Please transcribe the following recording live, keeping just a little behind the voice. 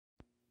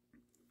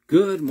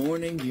Good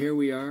morning. Here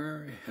we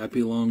are.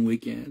 Happy long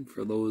weekend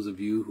for those of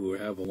you who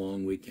have a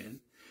long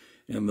weekend.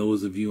 And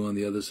those of you on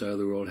the other side of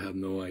the world have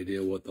no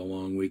idea what the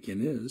long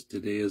weekend is.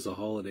 Today is a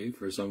holiday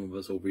for some of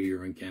us over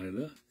here in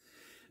Canada.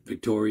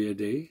 Victoria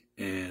Day,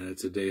 and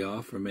it's a day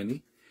off for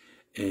many.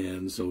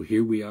 And so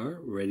here we are,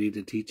 ready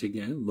to teach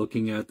again,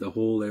 looking at the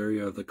whole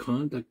area of the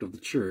conduct of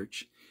the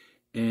church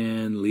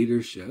and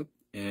leadership.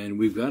 And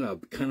we've got a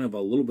kind of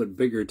a little bit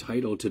bigger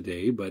title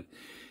today, but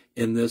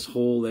in this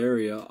whole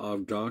area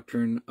of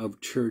doctrine of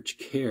church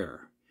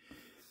care.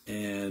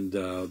 And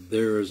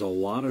there is a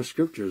lot of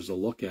scriptures to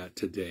look at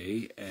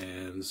today,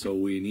 and so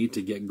we need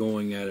to get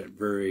going at it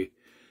very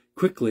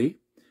quickly.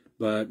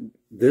 But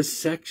this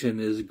section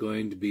is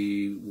going to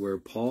be where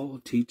Paul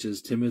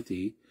teaches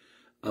Timothy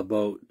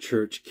about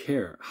church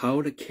care,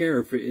 how to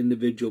care for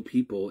individual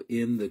people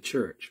in the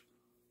church,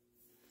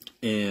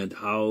 and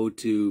how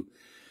to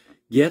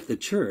get the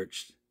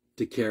church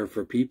to care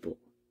for people.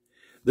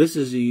 This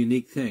is a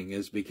unique thing,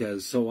 is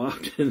because so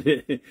often,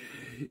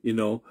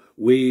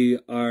 we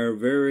are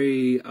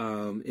very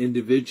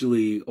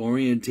individually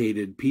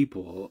orientated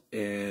people,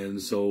 and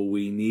so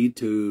we need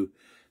to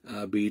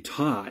be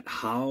taught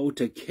how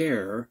to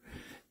care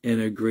in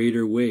a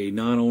greater way,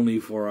 not only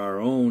for our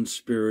own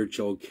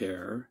spiritual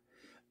care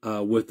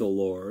with the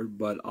Lord,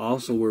 but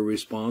also we're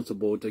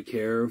responsible to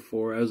care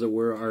for, as it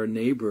were, our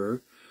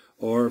neighbor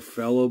or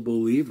fellow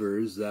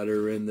believers that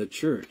are in the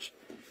church.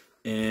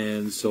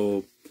 And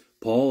so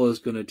Paul is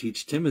going to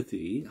teach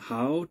Timothy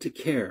how to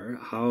care,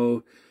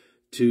 how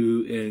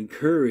to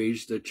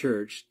encourage the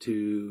church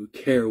to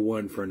care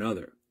one for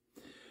another.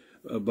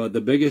 But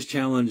the biggest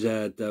challenge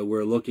that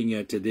we're looking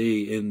at today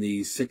in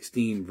these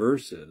 16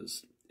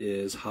 verses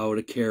is how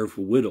to care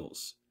for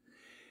widows.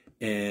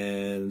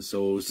 And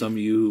so some of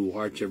you who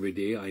watch every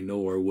day, I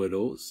know, are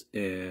widows.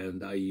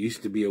 And I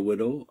used to be a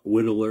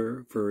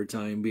widower for a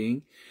time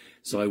being.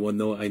 So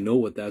I know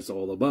what that's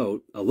all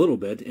about, a little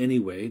bit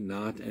anyway,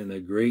 not in a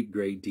great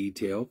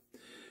detail.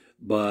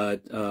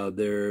 But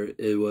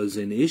it was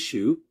an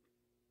issue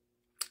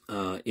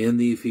in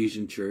the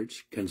Ephesian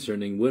church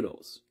concerning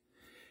widows.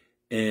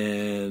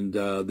 And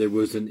there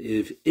was an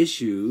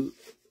issue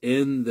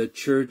in the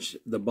church,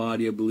 the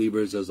body of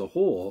believers as a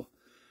whole,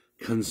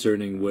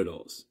 concerning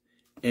widows.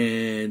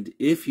 And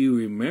if you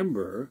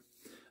remember,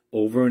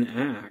 over in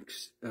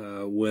Acts,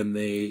 when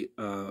they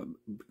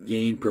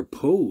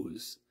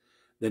proposed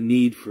the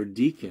need for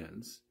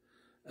deacons,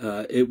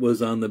 it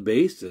was on the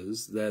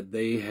basis that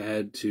they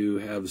had to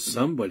have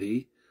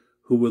somebody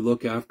who would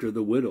look after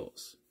the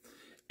widows.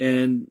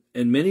 And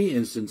in many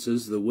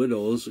instances, the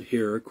widows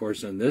here, of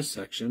course, in this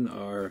section,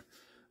 are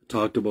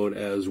talked about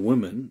as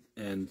women.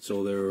 And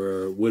so there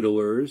are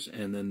widowers,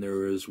 and then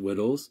there is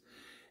widows.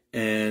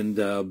 And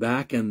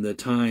back in the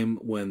time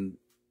when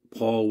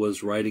Paul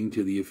was writing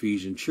to the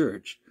Ephesian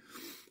church,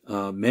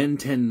 men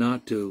tend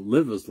not to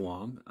live as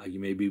long,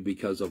 maybe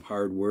because of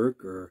hard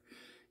work or,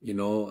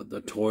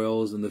 the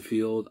toils in the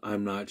field.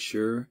 I'm not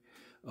sure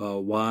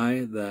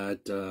why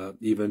that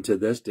even to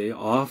this day,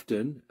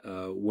 often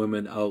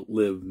women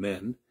outlive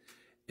men.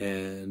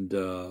 And,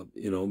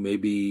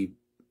 maybe,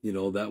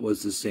 that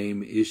was the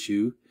same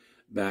issue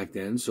back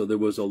then. So there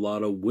was a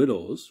lot of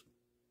widows,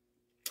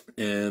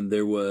 and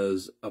there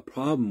was a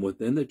problem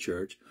within the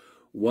church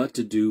what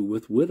to do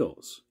with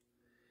widows.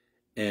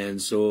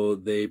 And so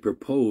they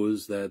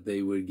proposed that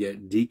they would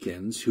get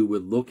deacons who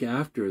would look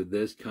after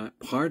this.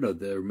 Part of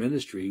their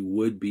ministry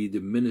would be to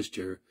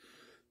minister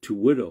to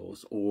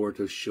widows or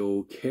to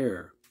show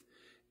care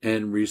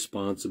and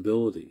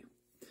responsibility.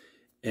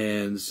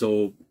 And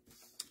so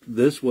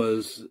this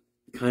was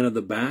kind of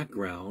the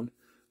background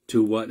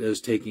to what is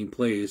taking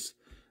place,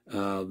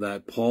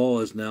 that Paul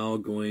is now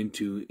going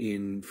to,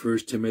 in 1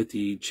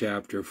 Timothy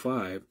chapter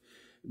 5,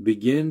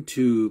 begin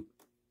to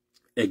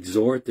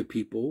exhort the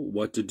people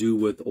what to do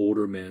with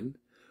older men,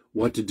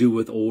 what to do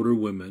with older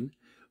women,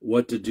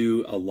 what to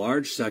do, a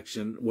large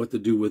section, what to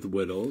do with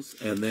widows.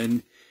 And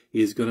then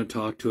he's going to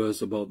talk to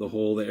us about the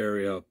whole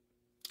area of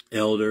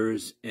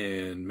elders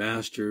and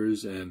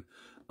masters and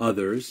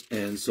others.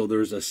 And so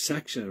there's a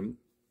section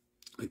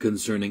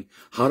concerning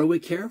how do we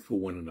care for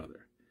one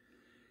another.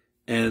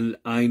 And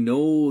I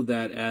know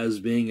that as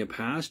being a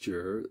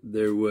pastor,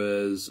 there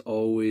was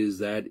always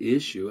that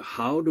issue.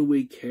 How do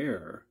we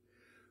care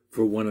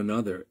for one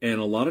another? And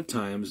a lot of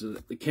times,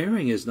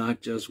 caring is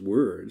not just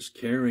words.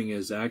 Caring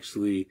is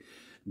actually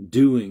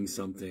doing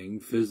something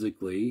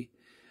physically,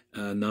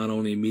 not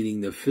only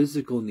meeting the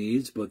physical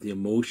needs, but the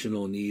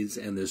emotional needs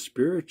and the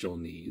spiritual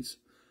needs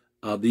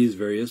of these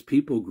various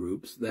people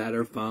groups that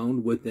are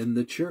found within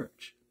the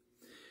church.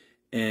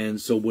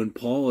 And so when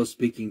Paul is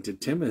speaking to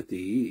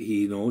Timothy,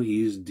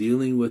 he's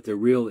dealing with the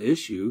real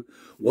issue.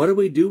 What do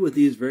we do with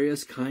these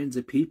various kinds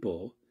of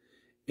people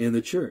in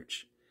the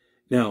church?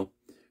 Now,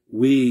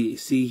 we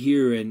see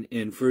here in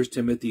 1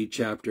 Timothy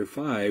chapter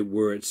 5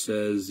 where it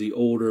says the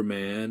older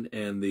man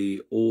and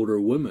the older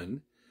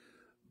woman,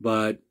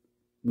 but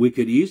we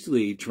could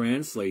easily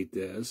translate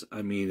this.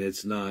 I mean,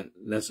 it's not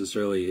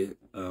necessarily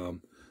the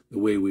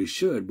way we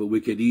should, but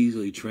we could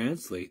easily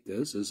translate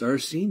this as our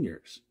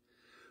seniors.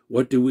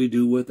 What do we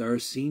do with our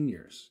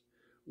seniors,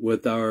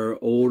 with our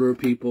older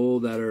people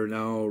that are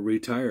now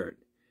retired?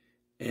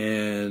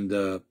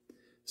 And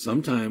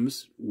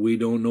sometimes we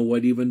don't know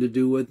what even to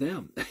do with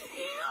them.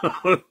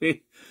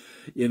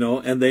 You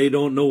know, and they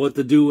don't know what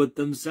to do with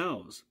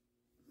themselves.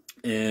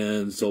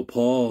 And so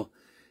Paul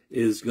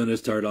is going to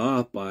start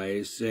off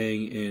by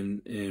saying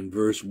in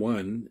verse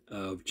 1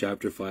 of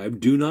chapter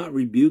 5, do not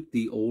rebuke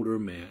the older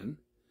man,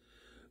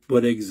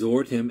 but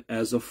exhort him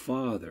as a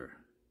father.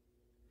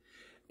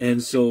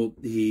 And so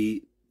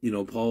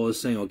Paul is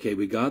saying, okay,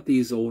 we got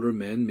these older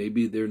men.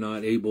 Maybe they're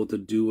not able to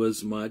do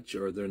as much,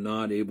 or they're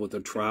not able to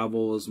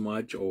travel as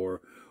much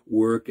or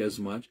work as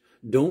much.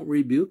 Don't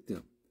rebuke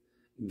them.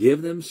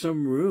 Give them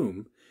some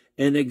room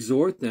and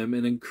exhort them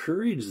and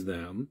encourage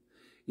them,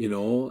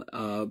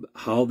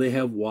 how they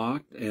have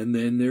walked and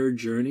then their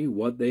journey,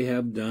 what they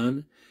have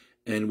done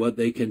and what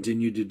they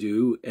continue to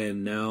do.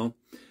 And now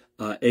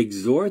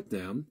exhort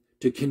them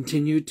to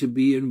continue to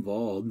be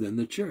involved in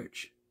the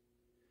church.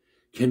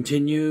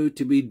 Continue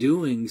to be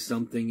doing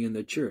something in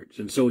the church.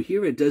 And so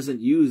here it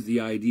doesn't use the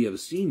idea of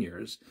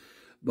seniors,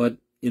 but,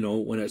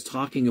 when it's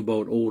talking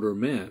about older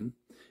men,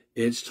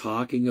 it's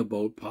talking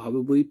about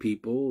probably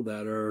people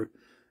that are,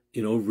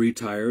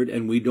 retired,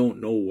 and we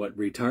don't know what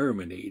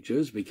retirement age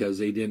is because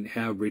they didn't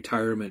have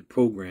retirement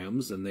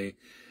programs and they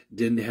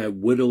didn't have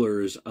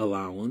widower's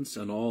allowance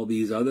and all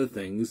these other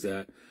things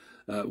that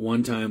at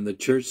one time the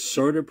church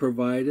sort of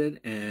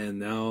provided and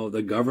now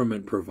the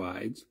government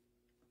provides.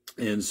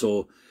 And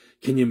so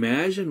can you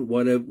imagine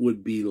what it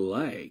would be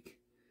like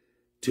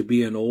to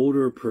be an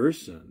older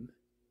person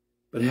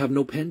but have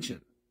no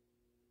pension?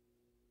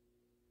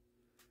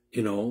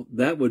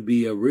 That would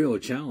be a real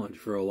challenge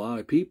for a lot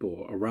of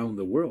people around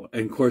the world.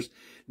 And of course,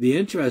 the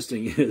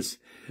interesting is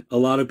a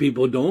lot of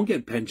people don't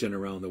get pension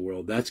around the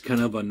world. That's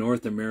kind of a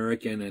North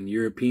American and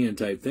European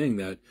type thing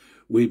that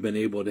we've been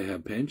able to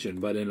have pension.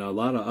 But in a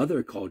lot of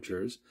other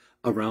cultures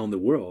around the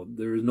world,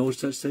 there is no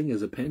such thing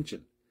as a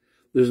pension.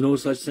 There's no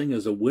such thing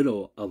as a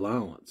widow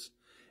allowance.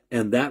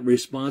 And that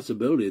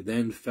responsibility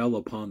then fell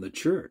upon the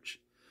church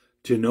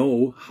to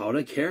know how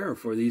to care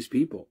for these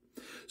people.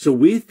 So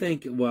we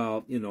think,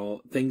 well,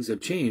 things have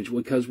changed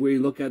because we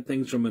look at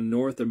things from a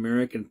North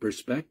American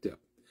perspective.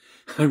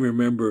 I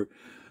remember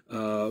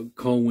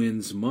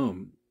Cohen's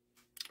mom.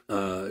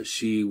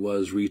 She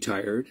was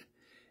retired,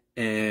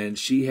 and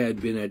she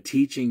had been a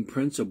teaching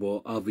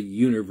principal of a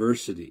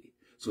university.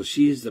 So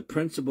she's the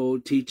principal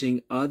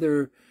teaching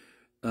other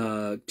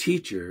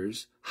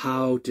teachers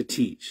how to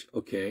teach,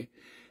 okay?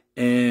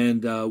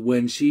 And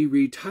when she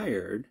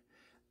retired,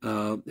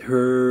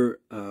 her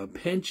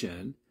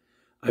pension,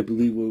 I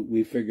believe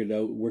we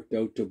worked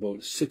out to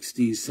about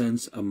 60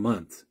 cents a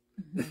month.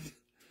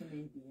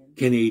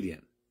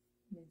 Canadian.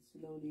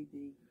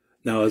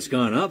 Now it's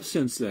gone up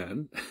since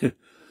then,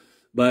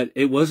 but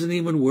it wasn't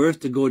even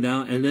worth to go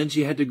down. And then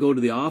she had to go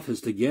to the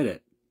office to get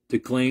it, to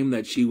claim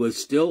that she was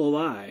still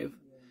alive,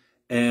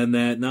 and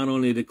that not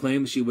only to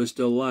claim she was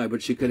still alive,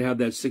 but she could have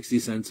that 60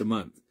 cents a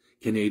month,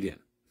 Canadian.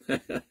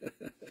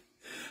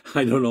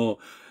 I don't know.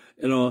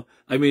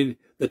 I mean,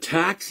 the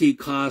taxi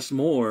cost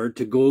more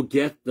to go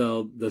get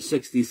the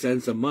 60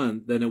 cents a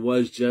month than it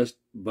was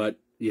but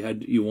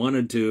you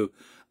wanted to,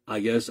 I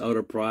guess, out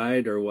of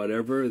pride or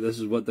whatever. This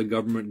is what the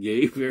government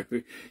gave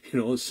you,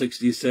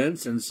 60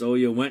 cents. And so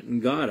you went and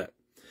got it.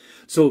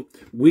 So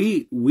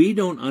we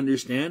don't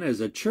understand as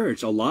a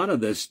church a lot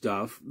of this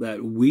stuff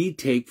that we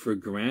take for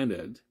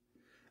granted.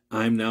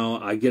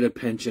 I get a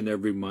pension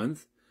every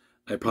month.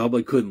 I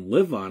probably couldn't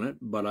live on it,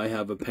 but I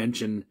have a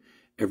pension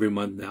every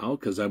month now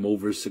because I'm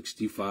over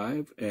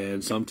 65,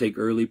 and some take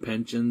early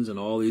pensions and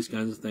all these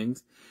kinds of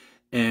things.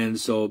 And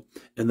so,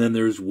 and then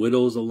there's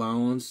widow's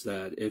allowance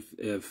that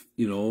if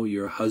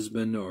your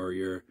husband or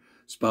your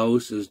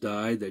spouse has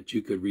died, that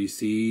you could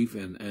receive.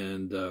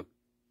 And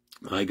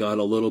I got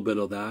a little bit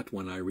of that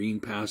when Irene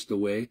passed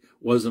away.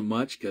 Wasn't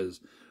much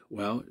because,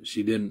 well,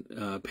 she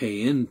didn't pay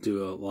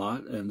into a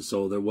lot, and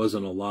so there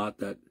wasn't a lot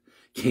that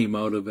came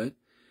out of it.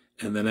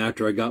 And then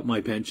after I got my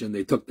pension,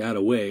 they took that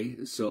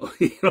away. So,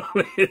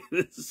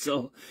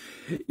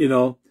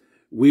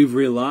 we've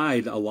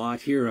relied a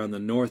lot here on the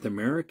North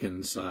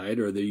American side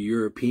or the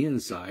European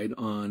side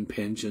on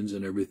pensions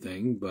and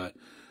everything. But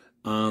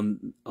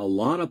on a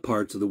lot of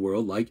parts of the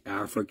world, like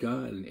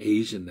Africa and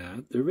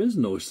Asia, there is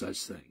no such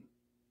thing.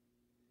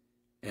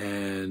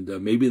 And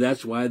maybe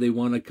that's why they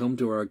want to come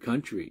to our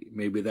country.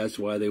 Maybe that's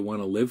why they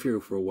want to live here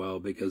for a while,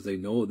 because they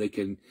know they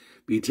can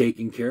be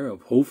taken care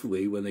of,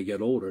 hopefully, when they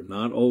get older.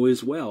 Not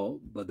always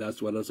well, but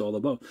that's what it's all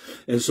about.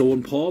 And so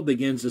when Paul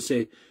begins to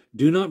say,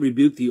 do not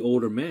rebuke the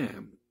older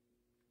man,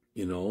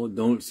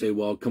 don't say,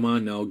 well, come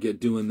on now,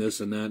 get doing this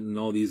and that and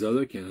all these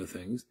other kind of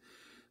things.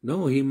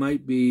 No, he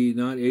might be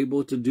not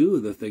able to do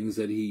the things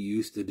that he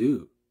used to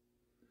do.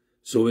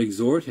 So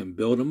exhort him,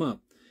 build him up.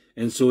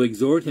 And so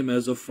exhort him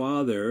as a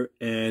father,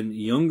 and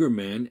younger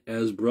men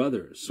as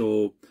brothers.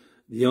 So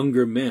the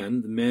younger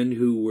men, the men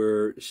who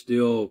were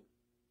still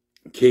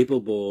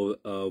capable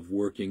of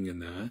working in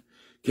that,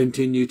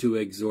 continue to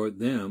exhort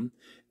them.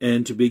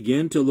 and to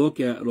begin to look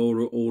at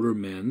older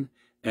men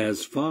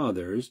as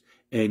fathers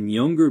and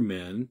younger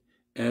men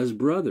as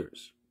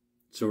brothers.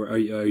 So are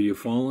you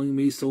following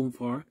me so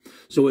far?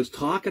 So it's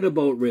talking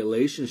about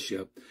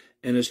relationship,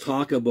 and it's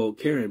talking about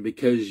caring,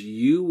 because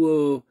you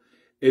will,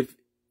 if,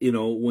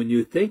 when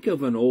you think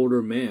of an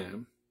older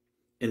man,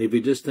 and if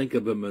you just think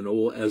of him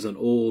as an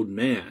old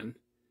man,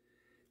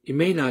 you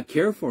may not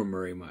care for him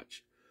very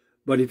much.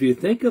 But if you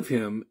think of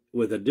him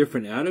with a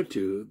different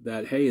attitude,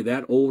 that, hey,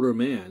 that older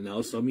man,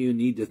 now some of you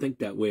need to think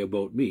that way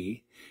about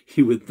me,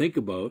 you would think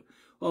about,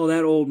 oh,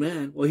 that old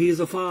man, well, he's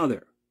a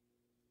father.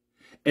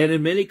 And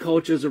in many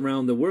cultures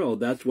around the world,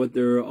 that's what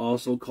they're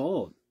also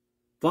called,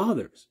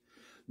 fathers.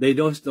 They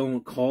just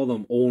don't call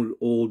them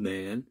old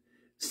man,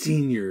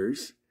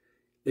 seniors.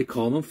 They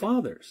call them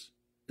fathers.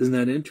 Isn't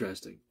that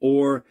interesting?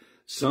 Or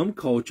some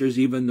cultures,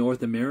 even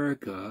North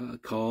America,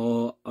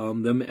 call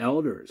them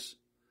elders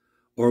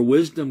or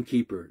wisdom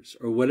keepers,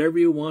 or whatever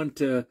you want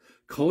to,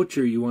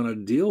 culture you want to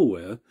deal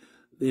with.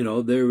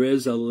 There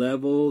is a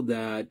level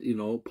that,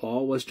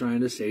 Paul was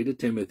trying to say to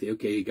Timothy,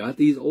 okay, you got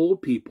these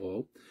old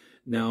people,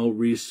 now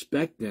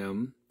respect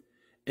them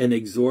and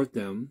exhort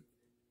them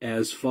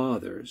as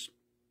fathers.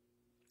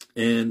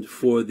 And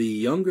for the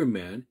younger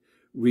men,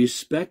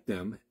 respect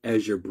them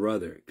as your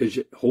brother. Because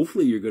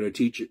hopefully you're going to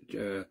teach,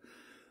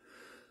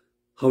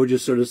 how would you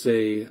sort of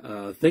say,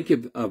 think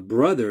of a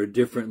brother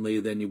differently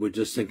than you would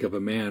just think of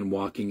a man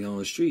walking on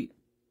the street.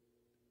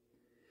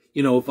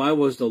 If I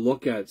was to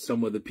look at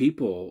some of the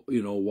people,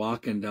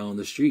 walking down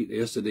the street.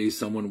 Yesterday,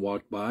 someone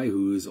walked by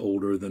who's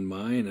older than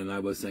mine, and I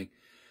was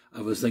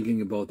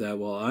thinking about that.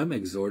 Well, I'm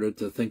exhorted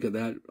to think of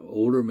that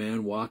older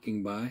man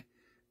walking by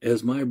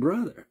as my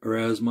brother or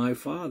as my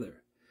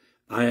father.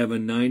 I have a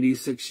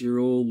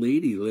 96-year-old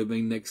lady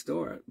living next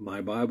door.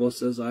 My Bible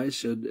says I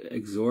should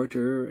exhort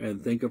her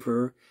and think of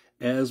her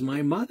as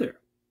my mother.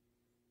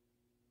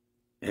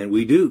 And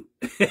we do.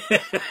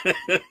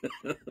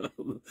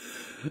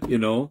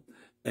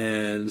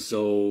 And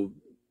so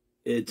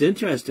it's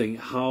interesting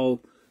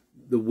how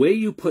the way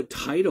you put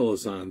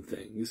titles on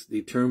things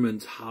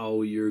determines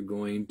how you're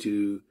going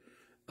to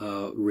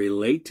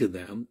relate to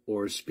them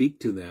or speak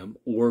to them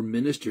or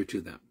minister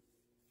to them.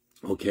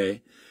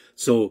 Okay?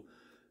 So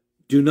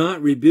do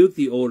not rebuke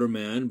the older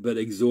man, but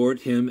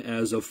exhort him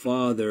as a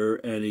father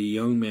and a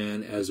young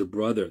man as a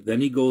brother.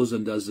 Then he goes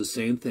and does the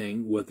same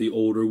thing with the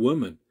older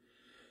women.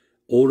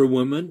 Older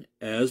women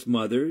as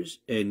mothers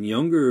and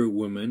younger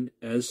women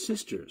as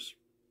sisters.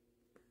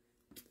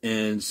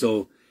 And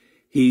so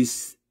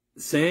he's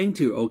saying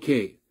to her,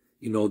 okay,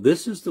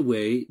 this is the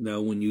way.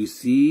 Now, when you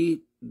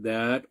see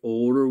that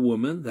older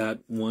woman,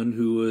 that one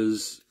who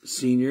is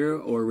senior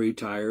or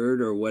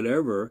retired or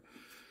whatever,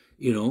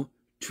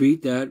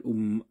 treat that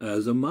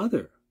as a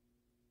mother.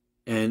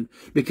 And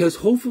because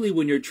hopefully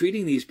when you're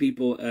treating these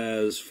people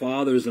as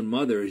fathers and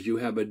mothers, you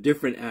have a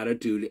different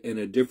attitude and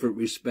a different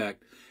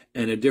respect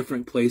and a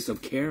different place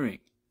of caring.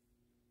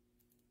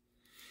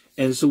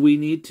 And so we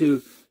need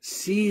to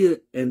see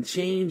and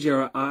change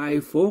our eye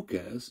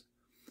focus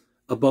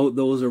about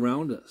those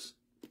around us.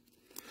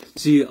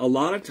 See, a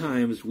lot of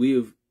times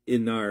we've,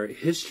 in our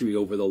history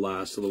over the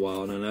last little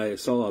while, and I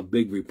saw a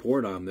big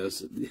report on this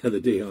the other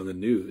day on the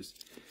news,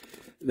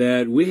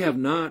 that we have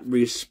not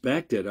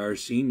respected our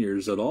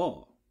seniors at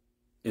all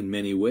in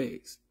many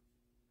ways.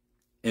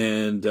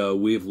 And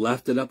we've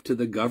left it up to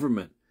the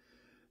government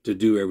to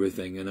do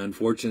everything. And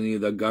unfortunately,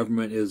 the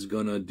government is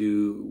going to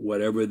do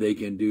whatever they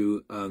can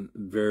do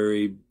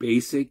very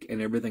basic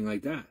and everything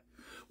like that.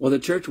 Well, the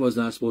church was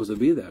not supposed to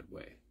be that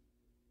way.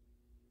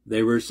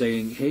 They were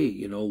saying,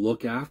 hey,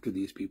 look after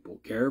these people,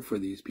 care for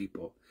these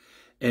people.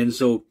 And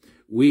so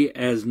we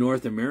as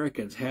North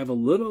Americans have a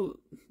lot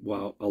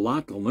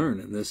to learn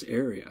in this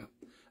area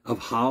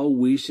of how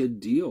we should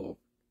deal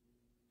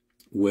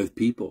with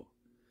people,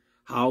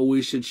 how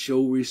we should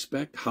show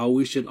respect, how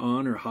we should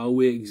honor, how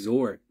we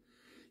exhort.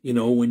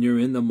 When you're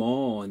in the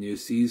mall and you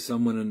see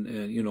someone,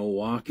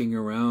 walking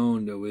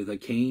around with a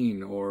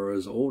cane or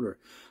is older,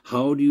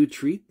 how do you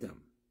treat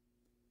them?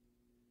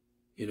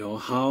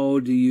 How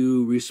do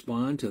you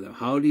respond to them?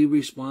 How do you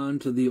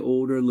respond to the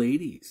older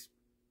ladies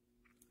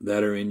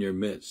that are in your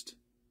midst?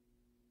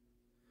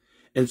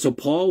 And so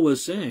Paul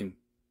was saying,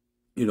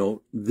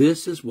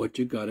 this is what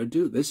you got to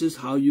do. This is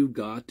how you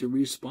got to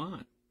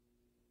respond.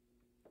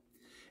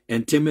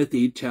 And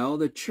Timothy, tell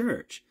the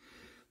church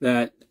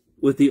that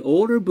with the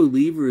older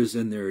believers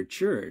in their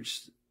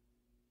church,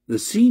 the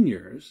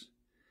seniors,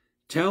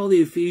 tell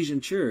the Ephesian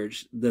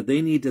church that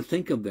they need to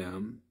think of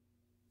them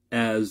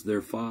as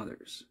their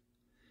fathers.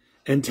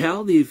 And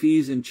tell the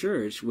Ephesian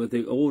church with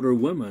the older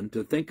women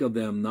to think of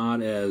them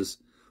not as,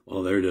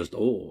 well, they're just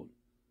old,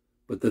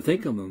 but to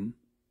think of them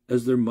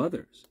as their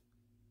mothers.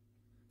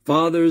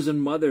 Fathers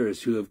and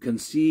mothers who have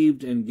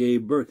conceived and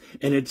gave birth.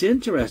 And it's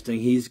interesting,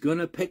 he's going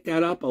to pick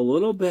that up a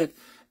little bit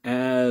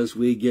as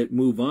we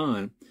move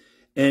on.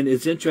 And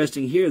it's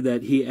interesting here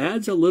that he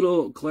adds a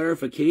little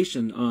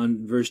clarification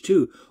on verse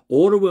 2.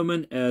 Older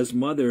women as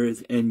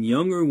mothers and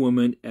younger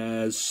women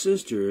as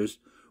sisters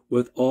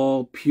with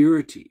all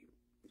purity.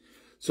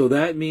 So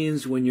that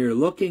means when you're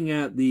looking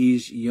at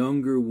these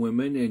younger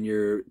women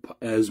and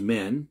as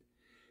men,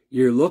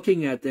 you're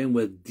looking at them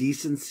with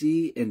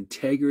decency,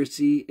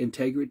 integrity,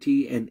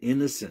 and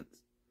innocence.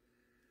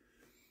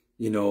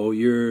 You know,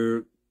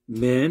 your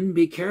men,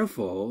 be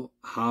careful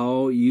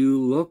how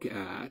you look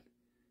at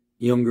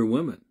younger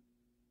women.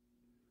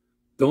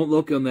 Don't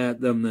look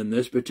at them in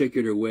this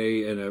particular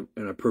way, in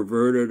a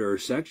perverted or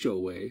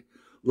sexual way.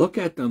 Look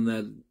at them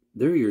that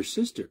they're your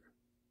sister.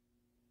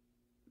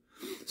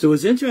 So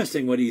it's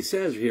interesting what he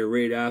says here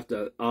right off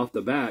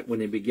the bat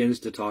when he begins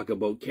to talk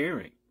about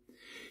caring.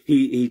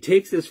 He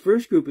takes this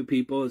first group of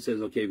people and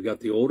says, okay, you've got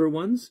the older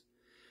ones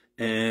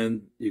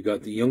and you've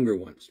got the younger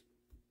ones.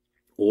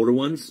 Older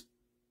ones,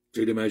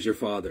 treat them as your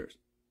fathers.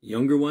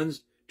 Younger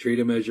ones, treat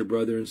them as your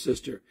brother and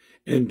sister,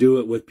 and do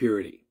it with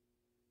purity.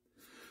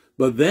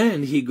 But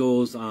then he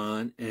goes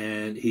on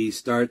and he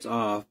starts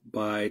off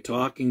by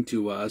talking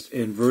to us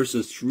in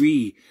verses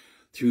 3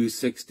 through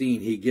 16.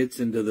 He gets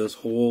into this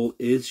whole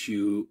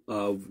issue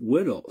of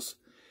widows.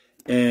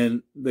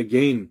 And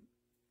again,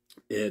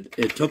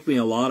 it took me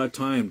a lot of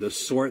time to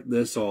sort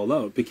this all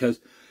out, because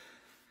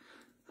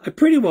I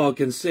pretty well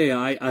can say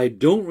I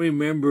don't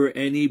remember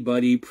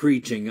anybody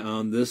preaching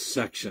on this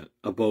section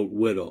about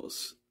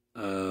widows.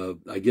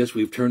 I guess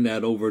we've turned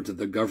that over to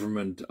the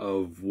government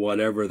of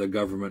whatever the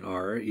government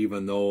are,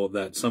 even though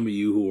that some of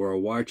you who are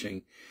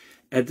watching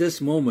at this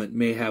moment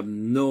may have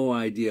no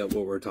idea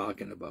what we're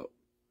talking about.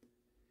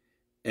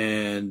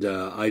 And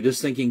I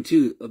just thinking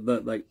too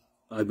that, like,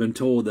 I've been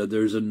told that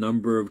there's a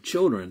number of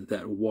children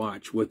that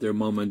watch with their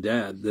mom and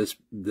dad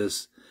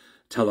this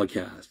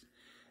telecast.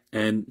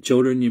 And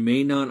children, you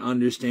may not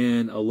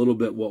understand a little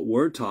bit what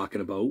we're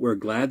talking about. We're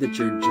glad that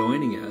you're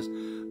joining us.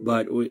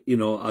 But, you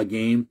know,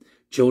 again,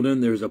 children,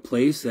 there's a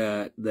place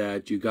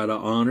that you got to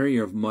honor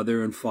your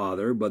mother and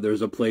father, but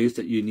there's a place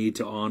that you need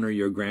to honor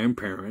your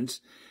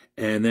grandparents.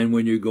 And then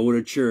when you go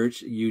to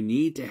church, you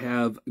need to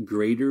have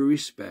greater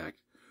respect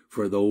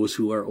for those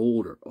who are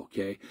older,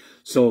 okay?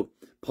 So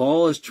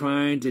Paul is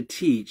trying to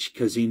teach,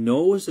 because he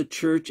knows the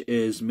church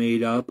is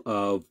made up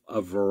of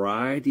a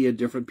variety of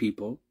different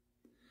people,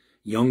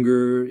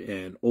 younger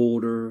and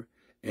older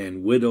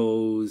and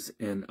widows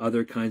and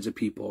other kinds of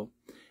people.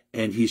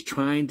 And he's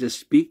trying to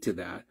speak to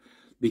that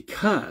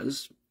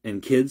because,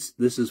 and kids,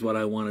 this is what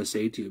I want to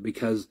say to you,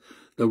 because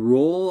the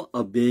role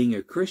of being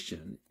a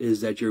Christian is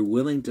that you're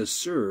willing to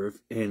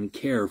serve and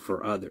care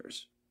for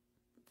others.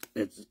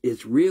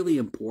 It's really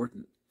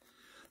important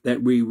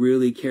that we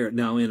really care.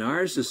 Now, in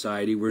our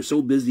society, we're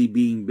so busy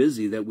being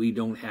busy that we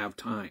don't have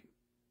time.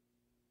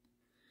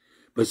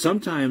 But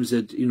sometimes,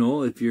 you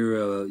know, if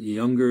you're a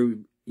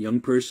young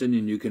person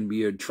and you can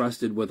be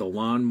entrusted with a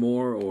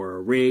lawnmower or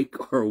a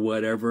rake or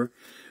whatever,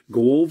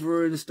 go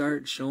over and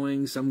start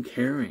showing some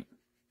caring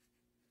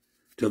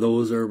to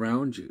those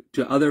around you,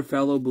 to other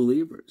fellow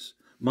believers.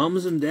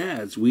 Moms and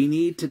dads, we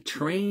need to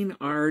train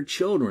our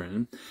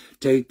children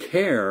to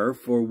care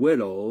for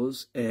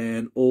widows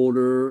and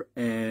older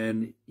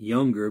and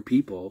younger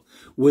people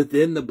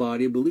within the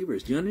body of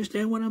believers. Do you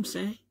understand what I'm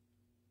saying?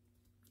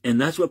 And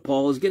that's what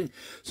Paul is getting.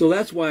 So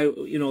that's why,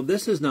 you know,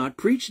 this is not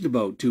preached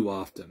about too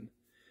often.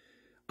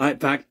 In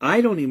fact, I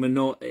don't even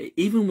know,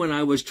 even when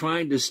I was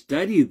trying to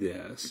study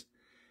this,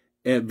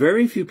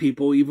 very few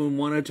people even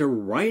wanted to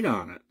write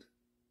on it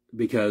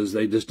because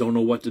they just don't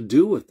know what to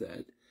do with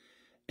it.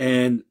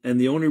 And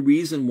the only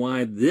reason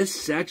why this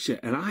section,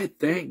 and I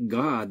thank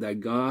God that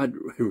God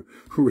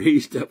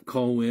raised up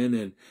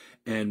Cohen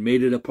and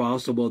made it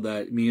possible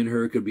that me and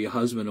her could be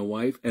husband and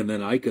wife, and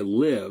then I could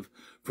live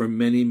for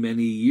many,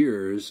 many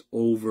years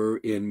over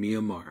in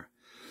Myanmar.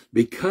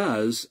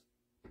 Because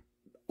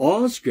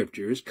all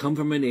scriptures come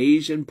from an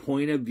Asian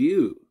point of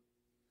view.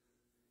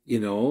 You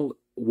know,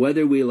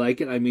 whether we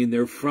like it, I mean,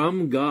 they're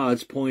from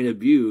God's point of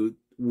view,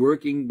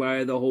 working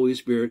by the Holy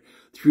Spirit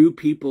through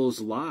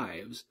people's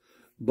lives.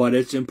 But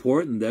it's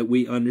important that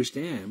we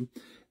understand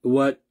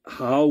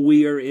how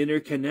we are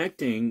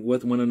interconnecting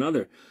with one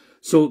another.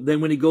 So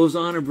then when he goes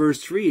on in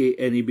verse 3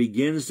 and he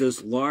begins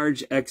this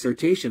large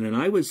exhortation, and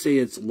I would say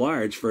it's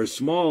large for a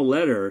small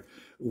letter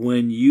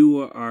when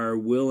you are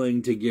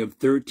willing to give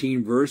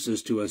 13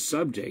 verses to a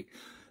subject,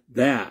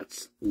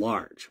 that's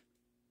large.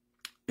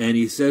 And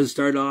he says,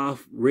 start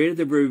off right at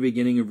the very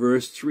beginning of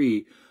verse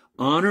 3,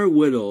 honor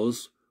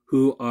widows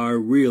who are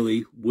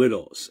really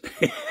widows.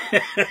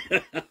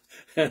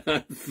 And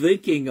I'm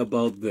thinking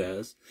about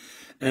this,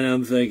 and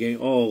I'm thinking,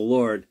 oh,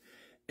 Lord.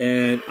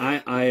 And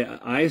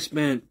I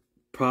spent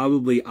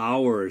probably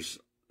hours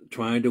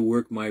trying to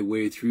work my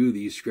way through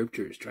these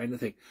scriptures, trying to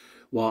think,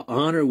 well,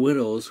 honor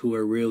widows who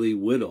are really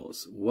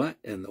widows. What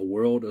in the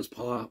world is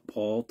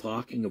Paul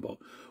talking about?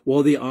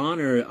 Well, the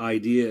honor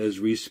idea is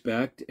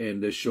respect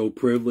and to show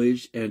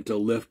privilege and to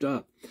lift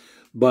up.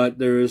 But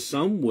there is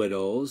some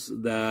widows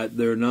that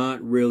they're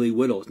not really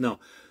widows. Now,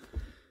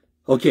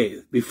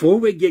 okay, before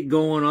we get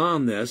going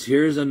on this,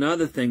 here's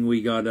another thing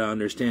we got to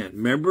understand.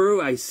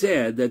 Remember I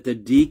said that the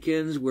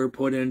deacons were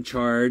put in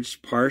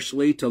charge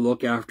partially to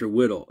look after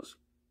widows.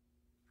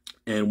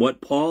 And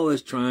what Paul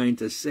is trying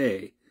to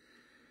say,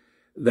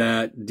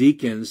 that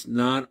deacons,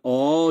 not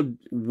all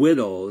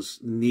widows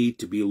need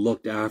to be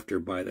looked after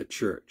by the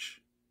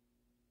church.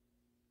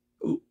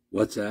 Ooh,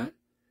 what's that?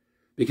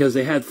 Because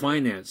they had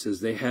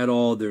finances, they had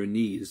all their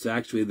needs.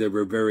 Actually, they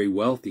were very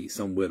wealthy,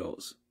 some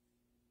widows.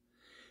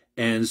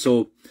 And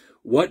so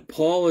what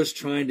Paul is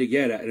trying to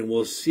get at, and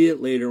we'll see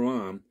it later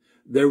on,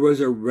 there was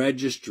a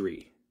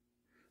registry.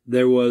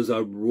 There was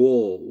a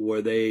role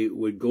where they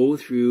would go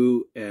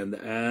through and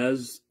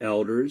as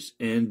elders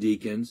and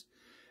deacons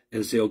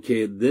and say,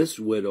 okay, this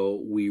widow,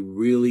 we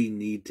really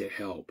need to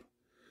help.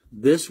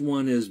 This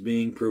one is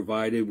being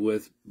provided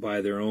with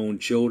by their own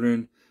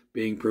children,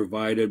 being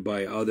provided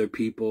by other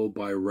people,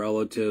 by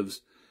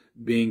relatives,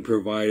 being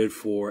provided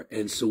for,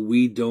 and so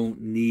we don't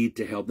need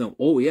to help them.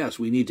 Oh, yes,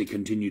 we need to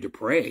continue to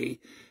pray,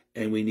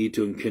 and we need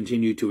to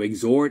continue to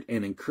exhort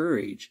and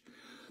encourage,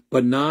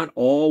 but not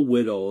all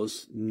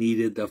widows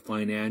needed the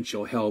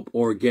financial help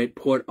or get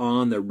put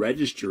on the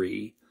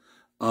registry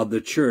of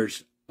the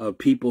church of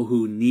people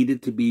who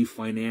needed to be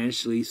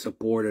financially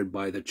supported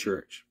by the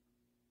church.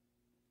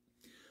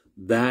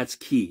 That's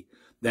key.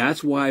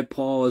 That's why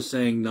Paul is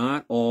saying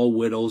not all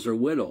widows are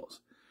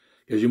widows.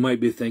 Because you might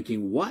be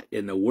thinking, what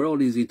in the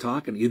world is he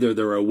talking? Either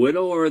they're a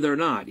widow or they're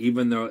not,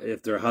 even though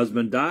if their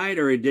husband died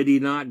or did he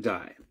not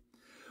die.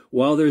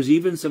 Well, there's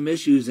even some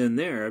issues in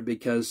there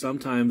because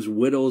sometimes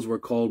widows were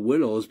called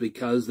widows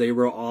because they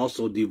were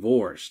also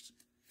divorced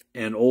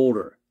and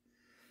older.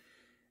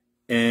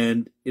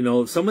 And, you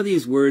know, some of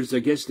these words, there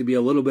gets to be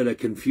a little bit of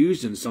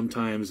confusion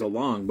sometimes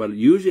along, but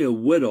usually a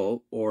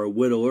widow or a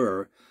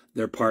widower,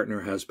 their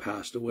partner has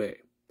passed away.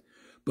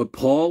 But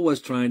Paul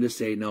was trying to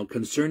say, now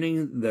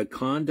concerning the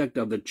conduct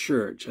of the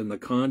church and the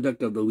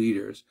conduct of the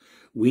leaders,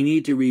 we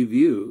need to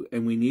review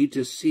and we need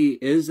to see,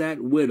 is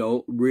that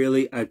widow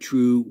really a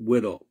true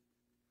widow?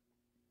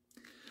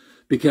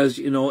 Because,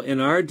 you know, in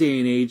our day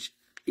and age,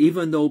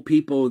 even though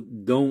people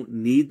don't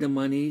need the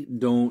money,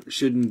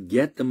 shouldn't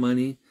get the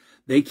money,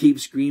 they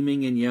keep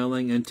screaming and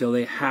yelling until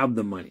they have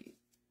the money.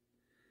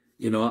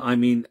 You know, I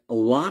mean, a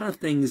lot of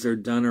things are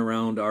done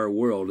around our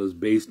world is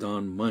based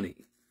on money.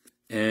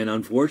 And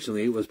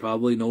unfortunately, it was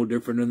probably no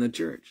different in the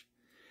church.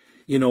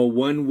 You know,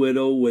 one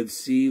widow would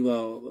see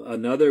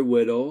another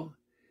widow,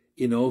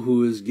 you know,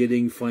 who is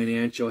getting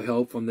financial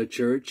help from the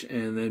church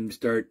and then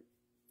start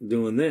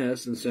doing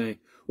this and saying,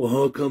 well,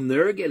 how come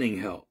they're getting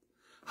help?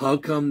 How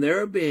come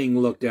they're being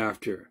looked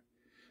after?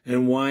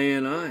 And why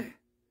ain't I?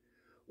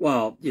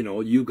 Well, you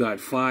know, you got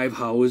 5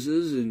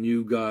 houses and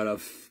you got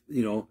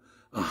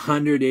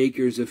 100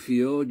 acres of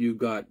field. You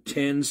got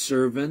 10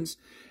 servants.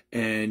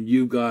 And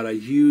you got a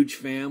huge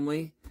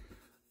family,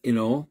 you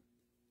know,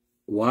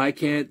 why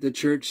can't the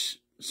church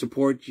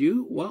support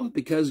you? Well,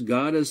 because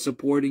God is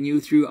supporting you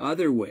through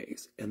other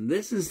ways. And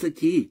this is the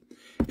key.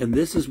 And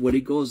this is what he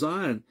goes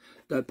on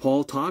that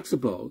Paul talks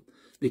about,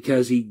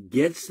 because he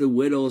gets the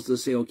widows to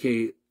say,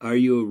 okay, are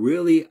you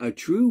really a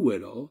true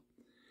widow?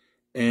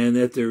 And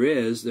if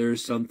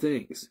there's some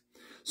things.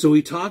 So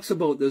he talks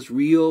about this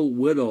real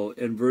widow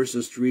in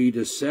verses 3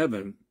 to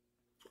 7.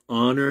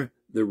 Honor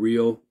the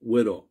real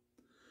widow.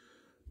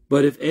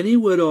 But if any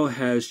widow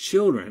has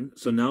children,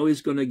 so now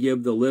he's going to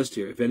give the list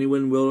here. If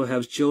anyone will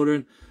have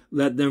children,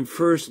 let them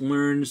first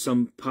learn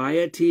some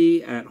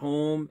piety at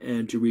home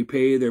and to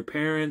repay their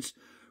parents,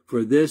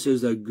 for this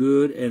is a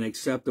good and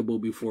acceptable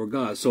before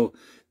God. So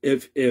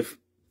if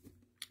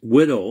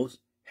widows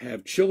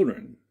have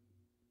children,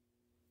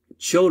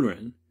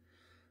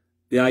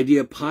 the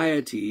idea of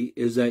piety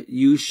is that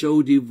you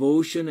show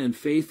devotion and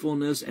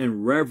faithfulness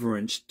and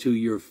reverence to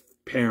your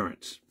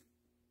parents.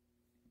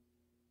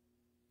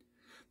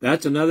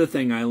 That's another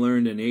thing I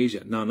learned in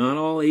Asia. Now, not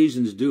all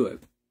Asians do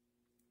it.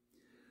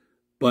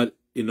 But,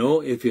 you know,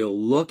 if you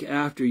look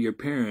after your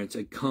parents,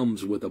 it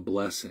comes with a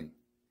blessing.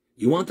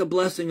 You want the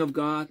blessing of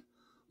God?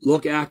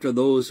 Look after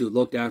those who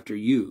looked after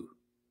you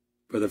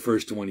for the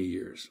first 20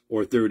 years,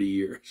 or 30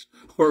 years,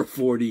 or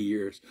 40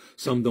 years.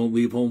 Some don't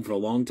leave home for a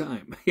long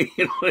time. You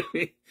know what I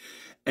mean?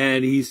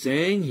 And he's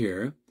saying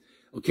here,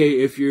 okay,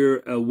 if you're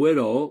a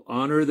widow,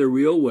 honor the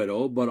real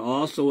widow, but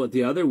also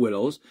the other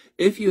widows.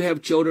 If you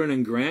have children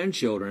and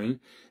grandchildren,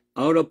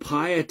 out of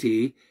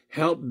piety,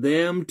 help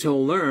them to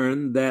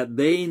learn that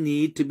they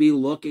need to be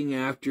looking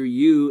after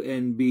you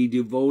and be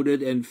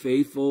devoted and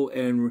faithful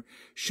and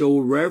show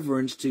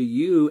reverence to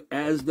you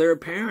as their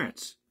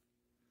parents.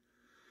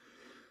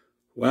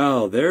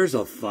 Wow, there's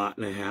a thought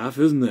and a half,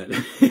 isn't it?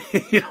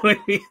 You know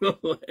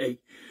what I mean?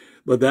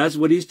 But that's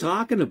what he's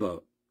talking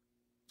about,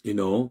 you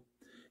know.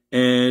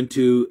 And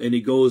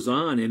he goes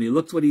on and he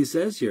looks what he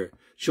says here.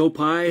 Show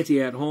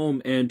piety at home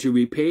and to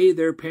repay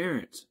their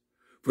parents.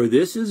 For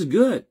this is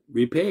good.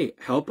 Repay.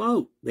 Help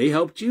out. They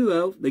helped you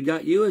out. They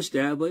got you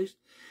established.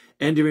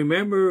 And to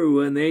remember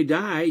when they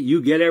die,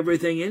 you get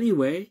everything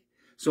anyway.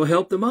 So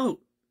help them out.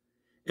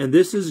 And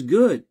this is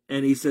good.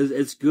 And he says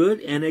it's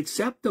good and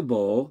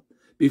acceptable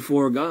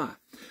before God.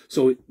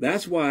 So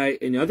that's why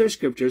in other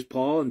scriptures,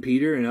 Paul and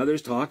Peter and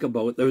others talk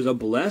about there's a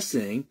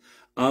blessing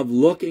of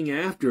looking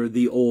after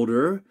the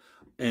older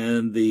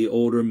and the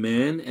older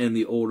men and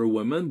the older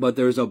women, but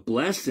there's a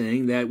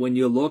blessing that when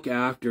you look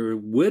after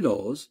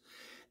widows,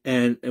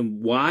 and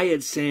why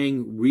it's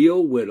saying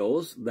real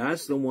widows,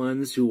 that's the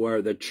ones who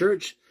are the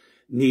church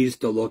needs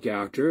to look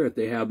after if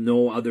they have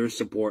no other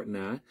support in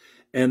that.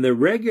 And the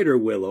regular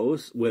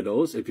widows,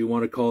 if you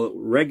want to call it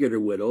regular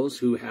widows,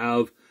 who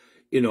have,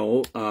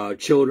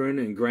 children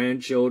and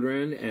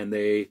grandchildren, and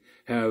they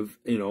have,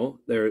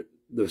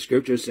 the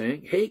scripture's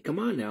saying, hey, come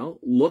on now,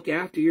 look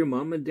after your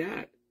mom and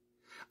dad.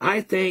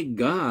 I thank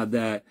God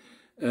that,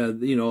 a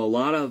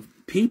lot of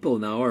people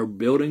now are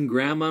building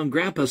grandma and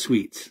grandpa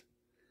suites.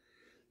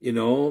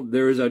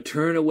 There's a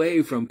turn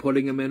away from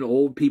putting them in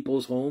old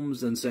people's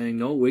homes and saying,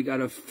 no, we got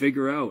to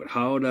figure out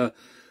how to,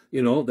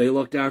 they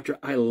looked after.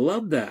 I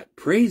love that.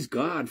 Praise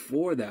God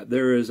for that.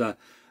 There is a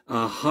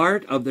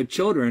heart of the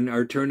children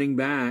are turning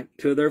back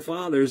to their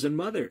fathers and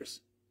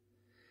mothers.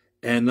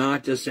 And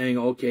not just saying,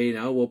 okay,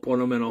 now we'll put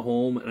them in a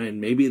home, and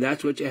maybe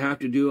that's what you have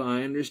to do.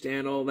 I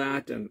understand all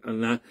that,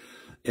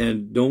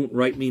 and don't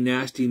write me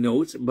nasty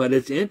notes. But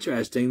it's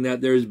interesting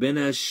that there's been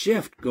a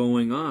shift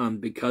going on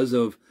because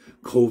of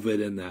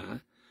COVID and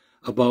that,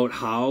 about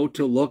how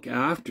to look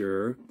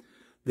after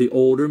the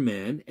older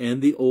men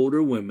and the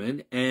older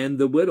women and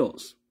the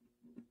widows.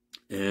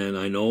 And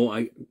I know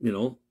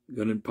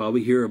going to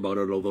probably hear about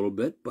it a little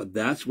bit, but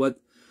that's what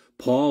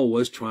Paul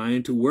was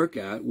trying to work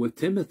at with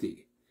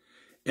Timothy.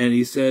 And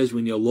he says,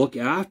 when you look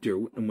after,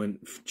 and when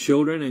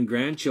children and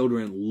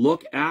grandchildren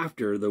look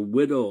after the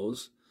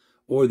widows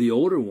or the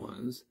older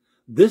ones,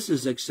 this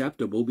is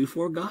acceptable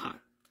before God.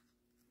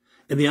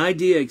 And the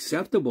idea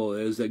acceptable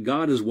is that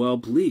God is well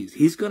pleased.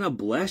 He's going to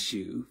bless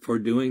you for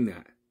doing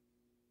that.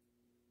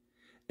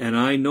 And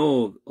I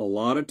know a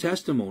lot of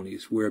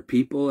testimonies where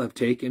people have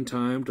taken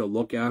time to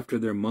look after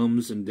their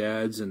mums and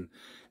dads and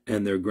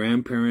their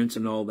grandparents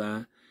and all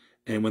that.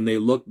 And when they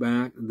look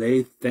back,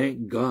 they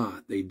thank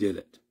God they did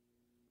it.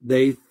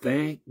 They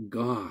thank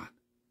God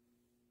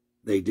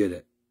they did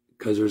it,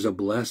 because there's a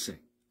blessing,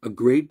 a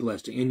great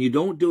blessing. And you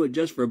don't do it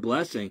just for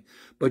blessing,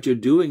 but you're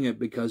doing it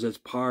because it's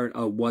part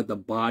of what the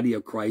body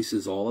of Christ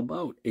is all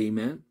about.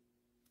 Amen.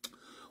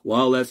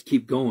 Well, let's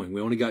keep going.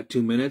 We only got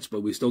 2 minutes,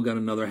 but we still got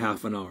another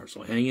half an hour.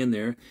 So hang in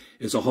there.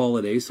 It's a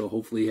holiday, so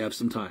hopefully you have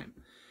some time.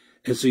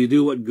 And so you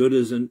do what good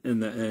is and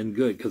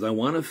good, because I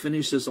want to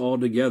finish this all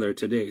together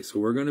today. So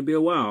we're going to be a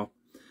while.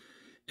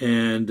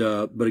 And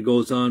but it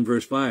goes on,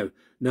 verse 5.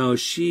 Now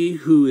she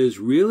who is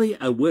really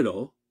a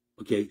widow,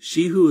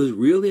 she who is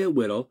really a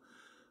widow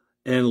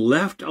and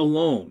left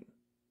alone.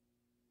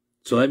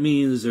 So that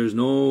means there's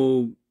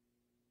no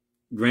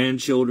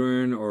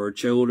grandchildren or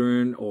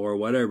children or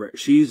whatever.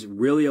 She's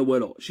really a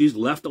widow. She's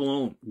left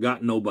alone,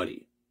 got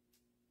nobody.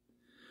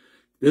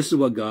 This is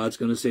what God's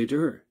going to say to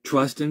her.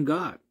 Trust in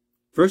God.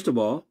 First of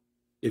all,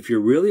 if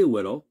you're really a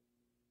widow,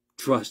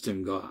 trust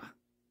in God.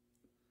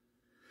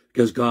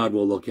 Because God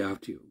will look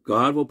after you.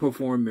 God will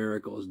perform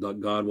miracles.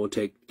 God will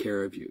take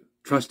care of you.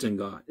 Trust in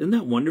God. Isn't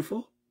that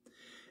wonderful?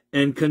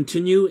 And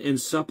continue in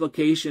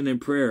supplication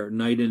and prayer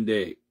night and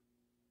day.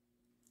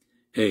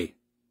 Hey,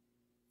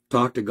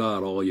 talk to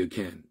God all you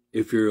can.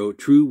 If you're a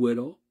true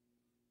widow,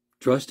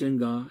 trust in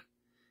God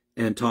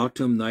and talk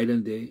to Him night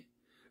and day.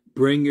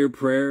 Bring your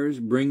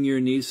prayers, bring your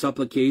needs.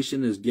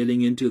 Supplication is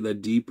getting into the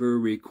deeper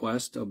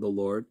request of the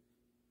Lord.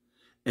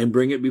 And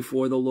bring it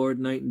before the Lord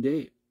night and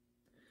day.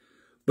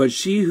 But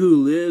she who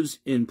lives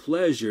in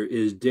pleasure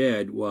is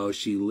dead while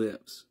she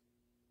lives.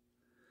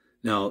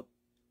 Now,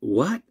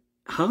 what?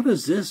 How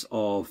does this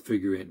all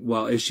figure in?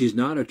 Well, if she's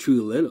not a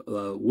true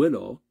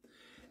widow,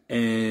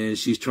 and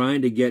she's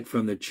trying to get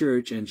from the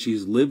church, and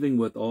she's living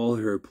with all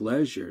her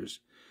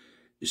pleasures,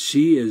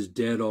 she is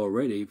dead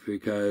already,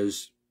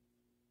 because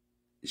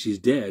she's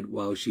dead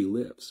while she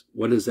lives.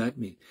 What does that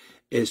mean?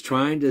 It's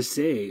trying to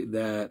say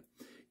that,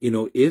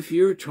 if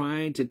you're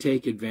trying to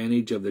take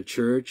advantage of the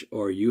church,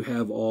 or you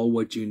have all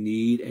what you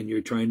need and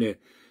you're trying to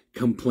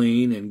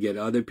complain and get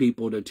other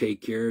people to take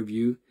care of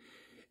you,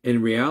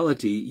 in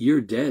reality,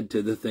 you're dead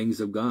to the things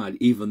of God,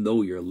 even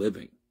though you're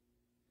living.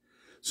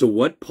 So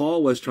what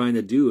Paul was trying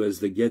to do is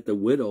to get the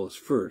widows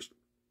first.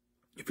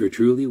 If you're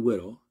truly a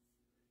widow,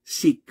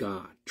 seek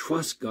God,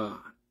 trust God.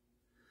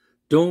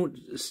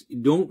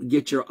 Don't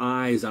get your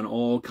eyes on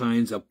all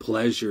kinds of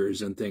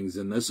pleasures and things,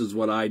 and this is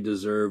what I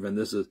deserve, and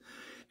this is...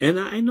 And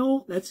I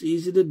know that's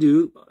easy to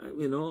do. I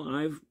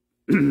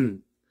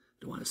don't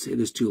want to say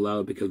this too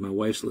loud because my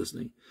wife's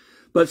listening.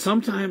 But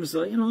sometimes,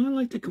 I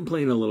like to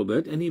complain a little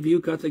bit. Any of you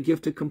got the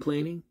gift of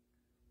complaining?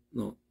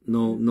 No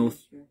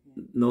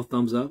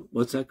thumbs up.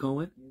 What's that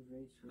called?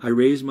 I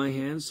raised my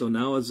hand, so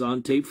now it's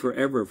on tape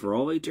forever, for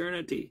all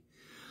eternity.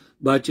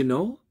 But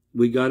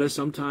we got to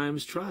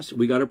sometimes trust.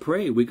 We got to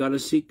pray. We got to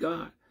seek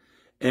God.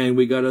 And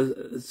we got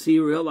to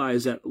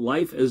realize that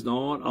life is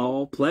not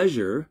all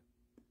pleasure.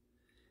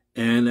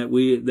 And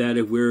that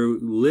if we're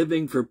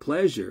living for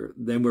pleasure,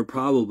 then we're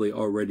probably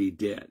already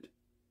dead.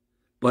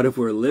 But if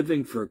we're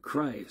living for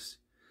Christ,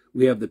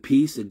 we have the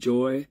peace, the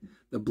joy,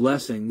 the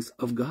blessings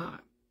of God.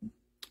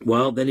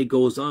 Well, then he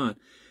goes on.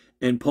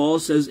 And Paul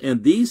says,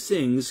 and these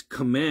things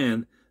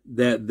command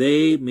that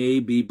they may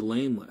be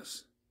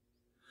blameless.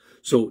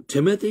 So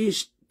Timothy,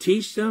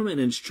 teach them and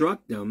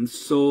instruct them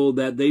so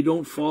that they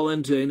don't fall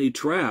into any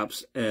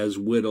traps as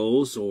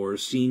widows or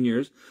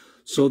seniors,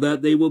 so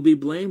that they will be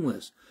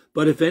blameless.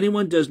 But if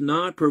anyone does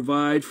not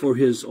provide for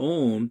his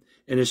own,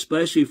 and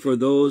especially for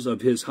those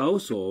of his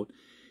household,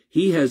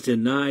 he has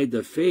denied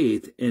the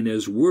faith and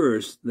is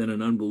worse than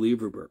an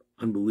unbeliever.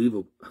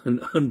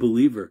 An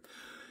unbeliever.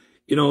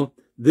 You know,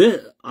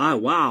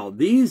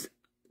 these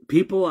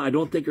people, I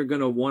don't think are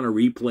going to want to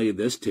replay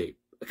this tape,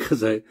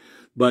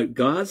 but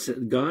God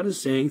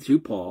is saying through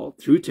Paul,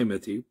 through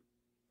Timothy,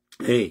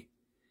 hey,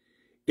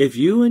 if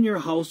you and your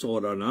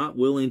household are not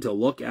willing to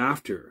look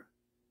after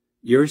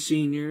your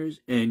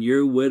seniors and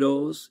your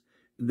widows,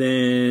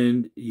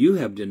 then you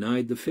have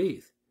denied the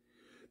faith.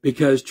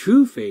 Because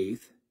true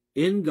faith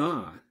in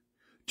God,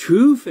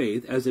 true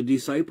faith as a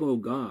disciple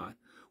of God,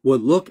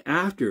 would look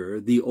after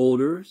the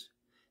elders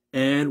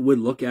and would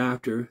look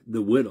after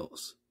the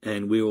widows.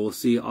 And we will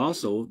see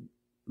also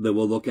that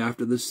will look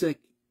after the sick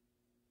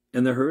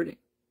and the hurting.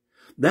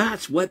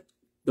 That's what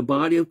the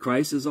body of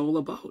Christ is all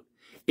about.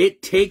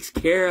 It takes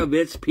care of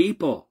its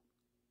people,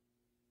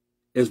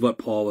 is what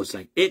Paul was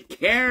saying. It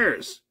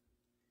cares.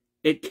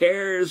 It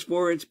cares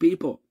for its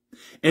people.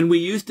 And we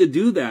used to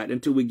do that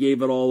until we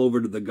gave it all over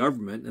to the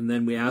government, and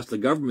then we asked the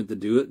government to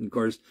do it. And of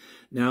course,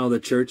 now the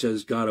church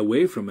has got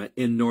away from it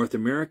in North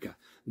America.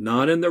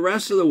 Not in the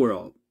rest of the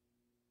world.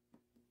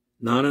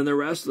 Not in the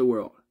rest of the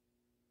world.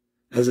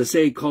 As I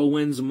say,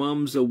 Colwyn's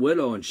mom's a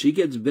widow, and she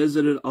gets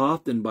visited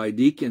often by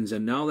deacons.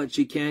 And now that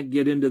she can't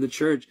get into the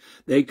church,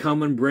 they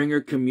come and bring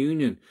her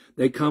communion.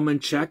 They come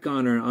and check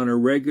on her on a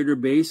regular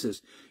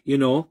basis. You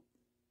know,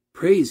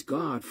 praise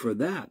God for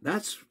that.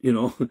 That's, you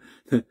know,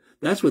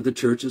 that's what the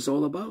church is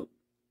all about.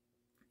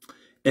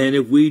 And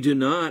if we do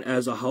not,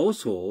 as a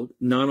household,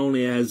 not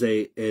only as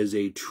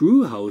a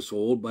true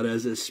household, but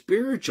as a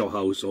spiritual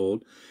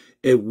household,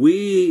 if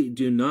we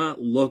do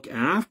not look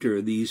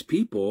after these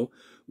people,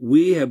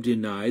 we have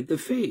denied the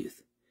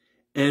faith.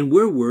 And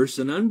we're worse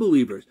than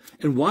unbelievers.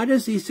 And why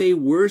does he say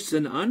worse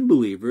than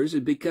unbelievers?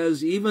 It's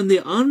because even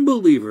the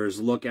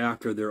unbelievers look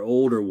after their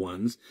older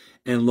ones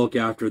and look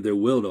after their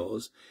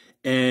widows.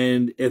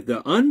 And if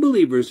the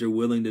unbelievers are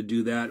willing to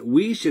do that,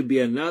 we should be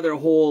another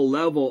whole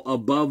level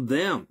above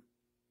them.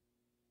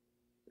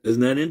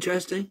 Isn't that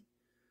interesting?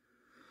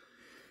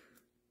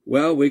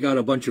 Well, we got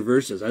a bunch of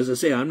verses. As I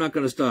say, I'm not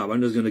going to stop.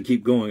 I'm just going to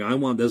keep going. I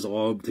want this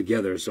all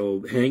together.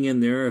 So hang in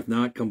there. If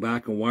not, come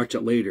back and watch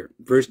it later.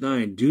 Verse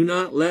 9, do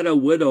not let a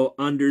widow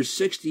under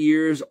 60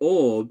 years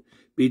old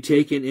be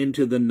taken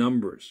into the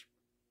numbers.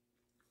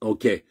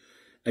 Okay.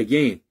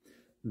 Again,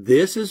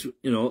 this is,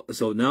 you know,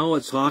 so now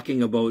it's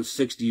talking about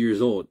 60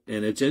 years old.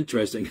 And it's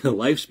interesting. The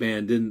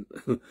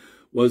lifespan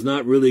was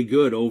not really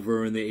good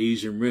over in the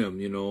Asian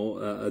Rim, you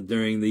know,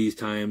 during these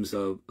times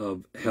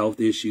of health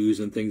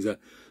issues and things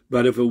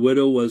But if a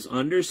widow was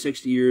under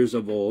 60 years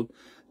of old,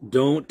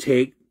 don't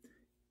take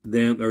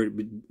them, or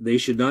they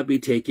should not be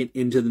taken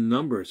into the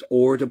numbers,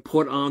 or to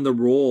put on the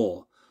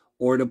roll,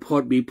 or to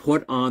be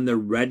put on the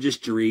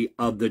registry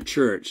of the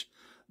church,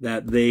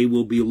 that they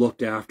will be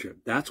looked after.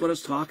 That's what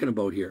it's talking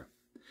about here.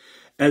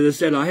 As I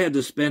said, I had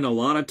to spend a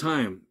lot of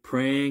time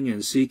praying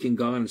and seeking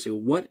God and say,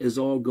 what is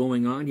all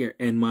going on here?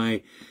 And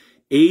my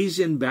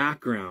Asian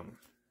background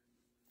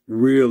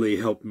really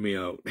helped me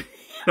out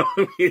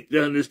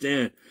to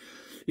understand.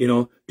 You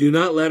know, do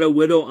not let a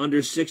widow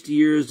under 60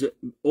 years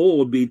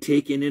old be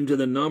taken into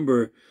the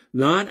number,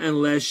 not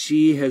unless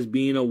she has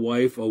been a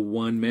wife of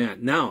one man.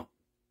 Now,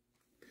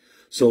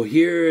 so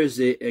here is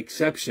the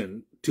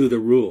exception to the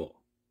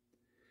rule.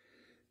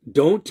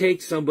 Don't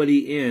take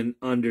somebody in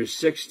under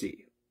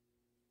 60.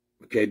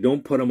 Okay,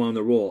 don't put them on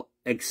the roll,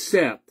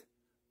 except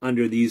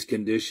under these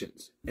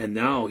conditions. And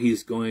now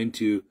he's going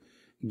to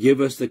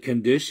give us the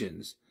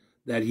conditions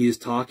that he is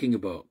talking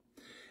about.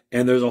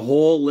 And there's a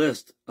whole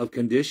list of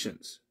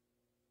conditions.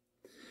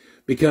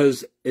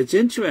 Because it's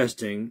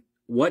interesting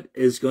what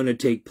is going to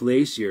take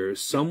place here.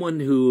 Someone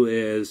who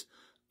is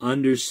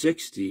under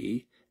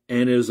 60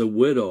 and is a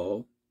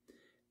widow,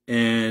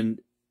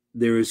 and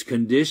there is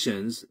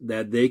conditions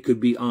that they could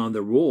be on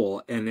the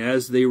roll. And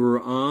as they were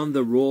on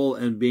the roll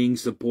and being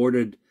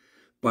supported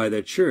by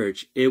the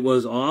church, it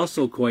was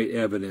also quite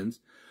evident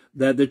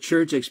that the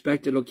church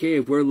expected, okay,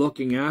 if we're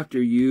looking after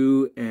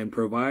you and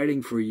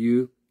providing for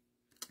you,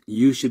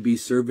 you should be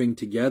serving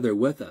together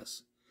with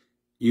us.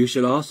 You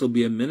should also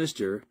be a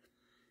minister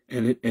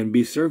and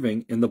be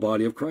serving in the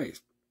body of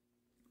Christ.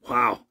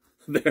 Wow.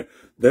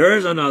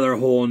 There's another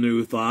whole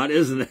new thought,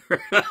 isn't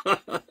there?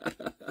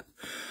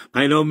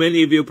 I know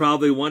many of you are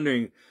probably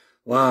wondering,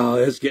 wow,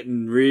 it's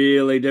getting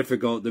really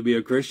difficult to be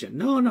a Christian.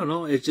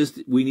 No. It's just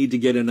we need to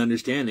get an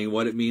understanding of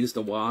what it means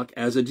to walk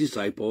as a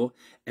disciple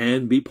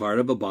and be part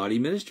of a body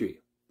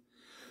ministry.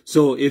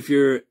 So if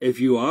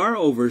you are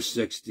over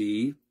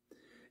 60,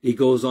 he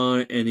goes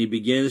on and he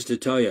begins to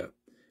tell you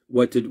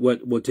what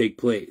will take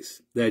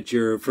place. That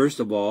you're, first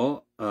of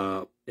all,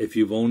 if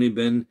you've only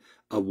been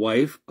a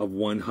wife of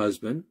one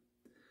husband,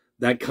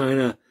 that kind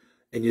of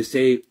And you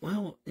say,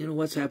 well,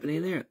 what's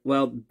happening there?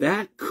 Well,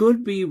 that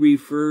could be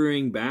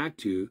referring back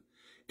to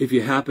if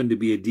you happen to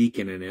be a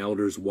deacon and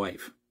elder's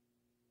wife.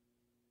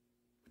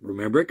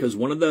 Remember, because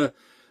one of the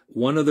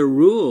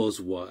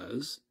rules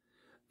was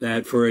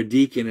that for a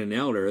deacon and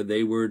elder,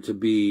 they were to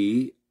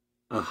be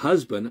a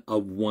husband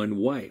of one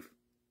wife.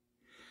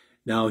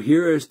 Now,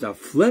 here is the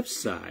flip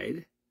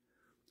side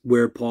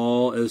where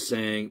Paul is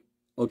saying,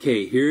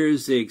 okay,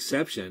 here's the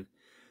exception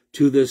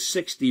to the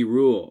 60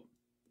 rule.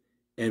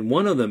 And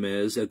one of them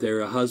is that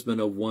they're a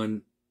husband of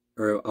one,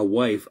 or a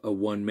wife of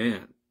one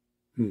man.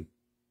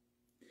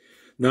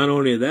 Not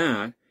only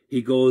that,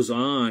 he goes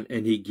on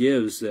and he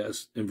gives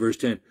this in verse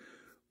 10,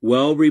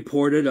 well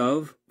reported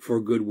of for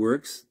good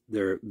works.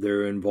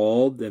 They're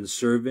involved in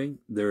serving.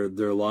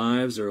 Their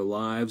lives are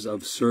lives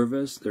of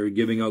service. They're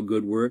giving out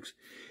good works.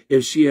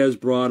 If she has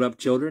brought up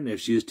children, if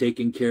she has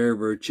taken care of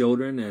her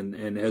children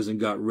and hasn't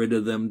got rid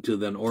of them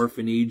to an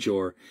orphanage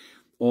or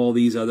all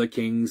these other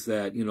things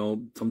that,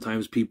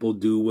 sometimes people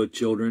do with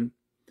children.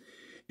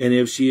 And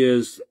if she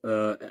is,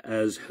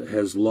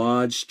 has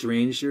lodged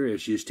stranger,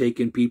 if she's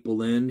taken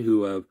people in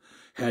who have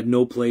had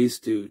no place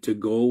to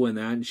go and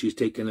that, and she's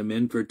taken them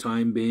in for a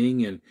time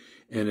being and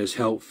has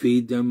helped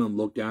feed them and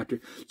looked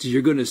after. So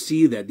you're going to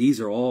see that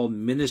these are all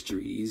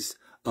ministries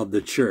of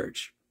the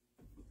church.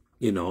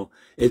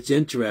 It's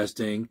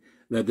interesting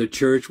that the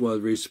church was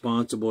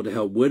responsible to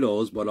help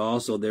widows, but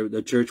also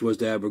the church was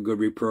to have a good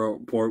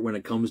report when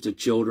it comes to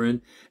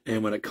children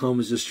and when it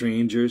comes to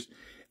strangers.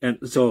 And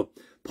so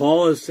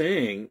Paul is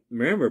saying,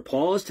 remember,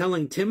 Paul is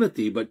telling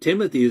Timothy, but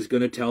Timothy is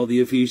going to tell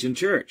the Ephesian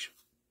church.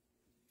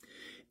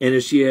 And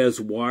if she has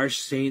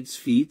washed saints'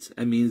 feet,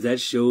 that means that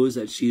shows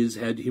that she has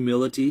had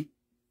humility.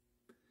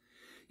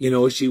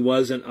 She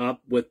wasn't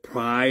up with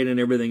pride and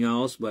everything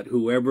else, but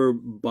whoever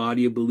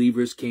body of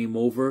believers came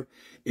over,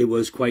 it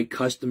was quite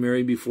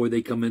customary before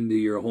they come into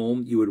your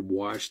home, you would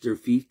wash their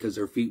feet because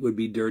their feet would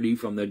be dirty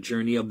from the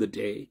journey of the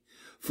day,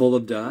 full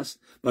of dust.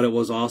 But it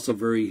was also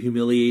very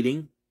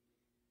humiliating,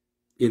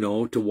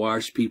 to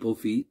wash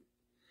people's feet.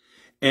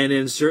 And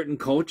in certain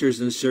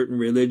cultures and certain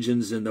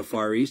religions in the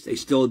Far East, they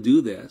still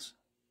do this.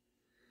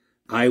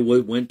 I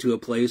went to a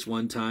place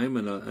one time,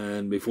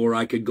 and before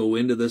I could go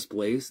into this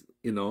place,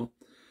 you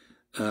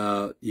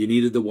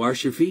needed to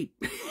wash your feet.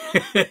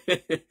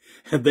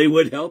 And they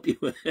would help you,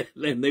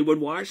 and they would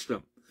wash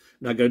them.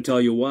 Not going to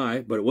tell you why,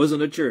 but it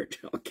wasn't a church,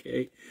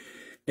 okay?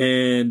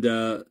 And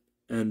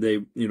they,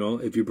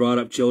 if you brought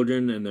up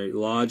children and they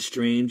lodged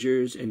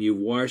strangers, and you've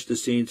washed the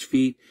saints'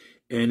 feet,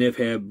 and if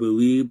have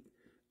believed,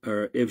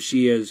 or if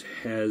she has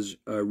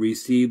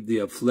received the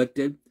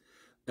afflicted,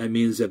 that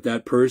means if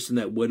that person,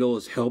 that widow,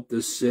 has helped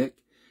the sick,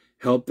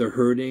 helped the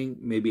hurting,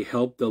 maybe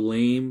helped the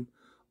lame,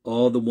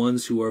 all the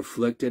ones who are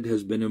afflicted,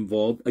 has been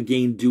involved,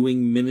 again,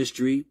 doing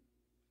ministry.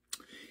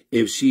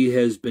 If she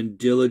has been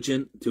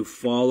diligent to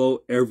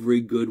follow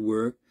every good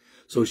work,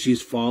 so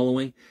she's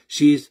following,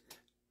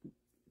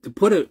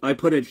 I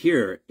put it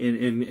here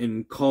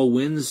in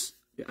Colwyn's,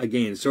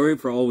 again, sorry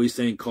for always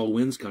saying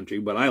Colwyn's country,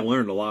 but I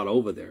learned a lot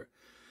over there.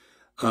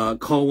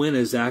 Colwyn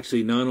is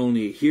actually, not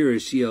only here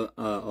is she a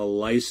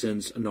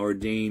licensed and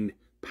ordained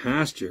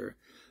pastor,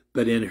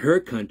 but in her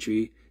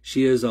country,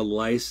 she is a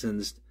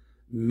licensed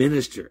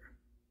minister.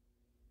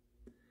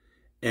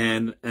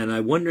 And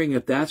I'm wondering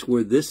if that's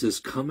where this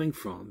is coming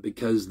from,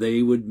 because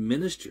they would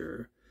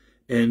minister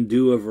and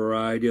do a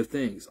variety of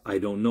things. I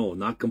don't know,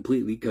 not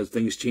completely, because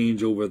things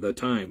change over the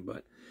time,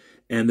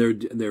 and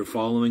they're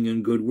following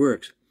in good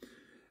works.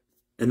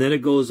 And then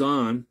it goes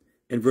on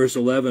in verse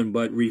 11,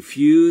 but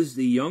refuse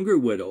the younger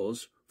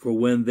widows, for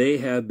when they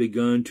have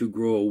begun to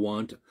grow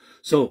wanton.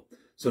 So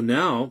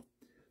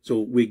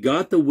we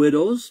got the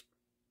widows,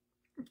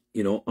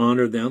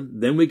 honor them.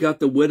 Then we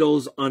got the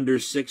widows under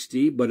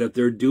 60, but if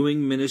they're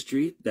doing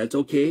ministry, that's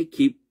okay.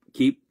 Keep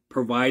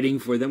providing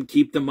for them.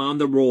 Keep them on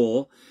the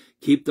roll.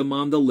 Keep them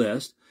on the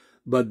list.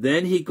 But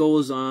then he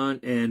goes on,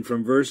 and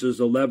from verses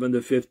 11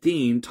 to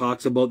 15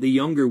 talks about the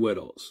younger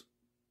widows.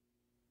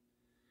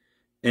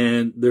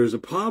 And there's a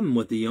problem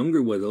with the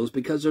younger widows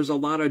because there's a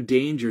lot of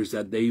dangers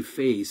that they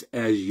face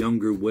as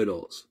younger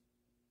widows.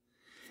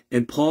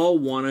 And Paul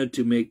wanted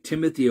to make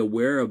Timothy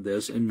aware of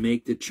this and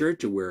make the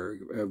church aware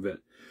of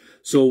it.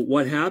 So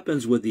what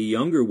happens with the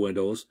younger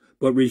widows?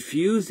 But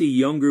refuse the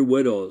younger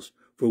widows,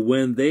 for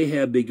when they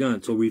have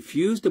begun. So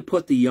refuse to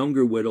put the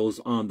younger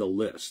widows on the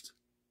list,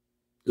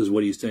 is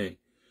what he's saying.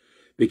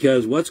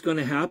 Because what's going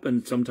to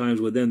happen sometimes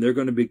with them, they're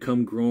going to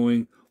become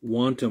growing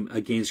wanton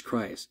against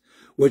Christ.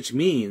 Which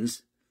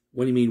means,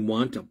 what do you mean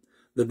wanton?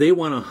 That they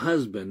want a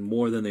husband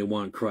more than they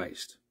want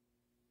Christ.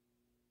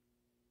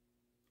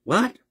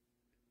 What?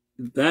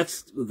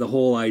 That's the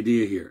whole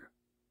idea here.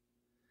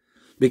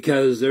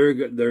 Because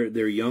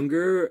they're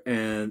younger,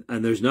 and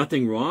there's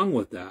nothing wrong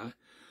with that.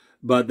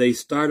 But they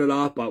started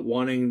off by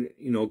wanting,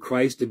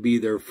 Christ to be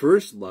their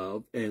first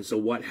love. And so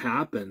what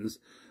happens?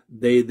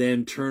 They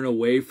then turn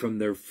away from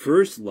their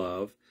first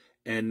love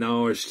and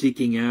now are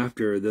seeking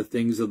after the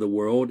things of the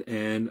world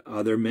and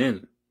other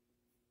men.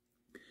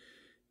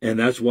 And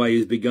that's why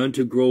he's begun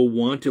to grow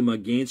wanton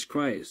against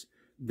Christ.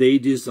 they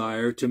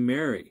desire to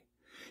marry.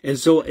 And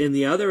so in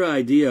the other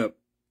idea,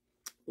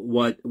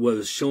 what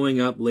was showing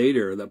up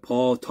later that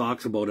Paul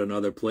talks about in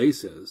other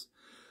places,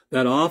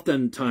 that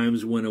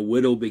oftentimes when a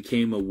widow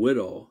became a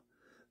widow,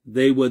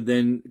 they would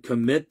then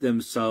commit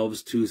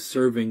themselves to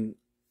serving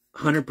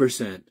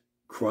 100%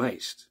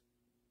 Christ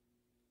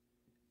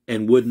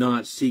and would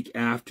not seek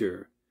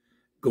after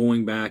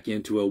going back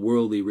into a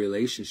worldly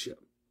relationship.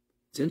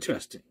 It's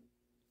interesting.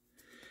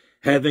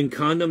 Having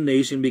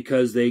condemnation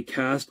because they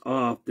cast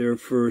off their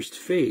first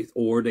faith,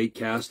 or they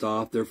cast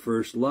off their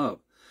first love.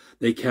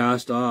 They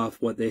cast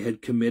off what they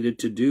had committed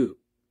to do.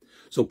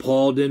 So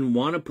Paul didn't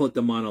want to put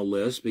them on a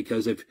list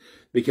because if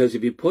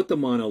you put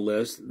them on a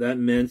list, that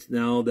meant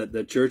now that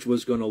the church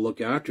was going to look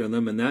after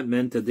them, and that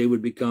meant that they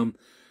would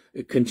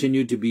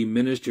continue to be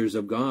ministers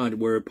of God,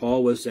 where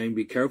Paul was saying,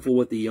 be careful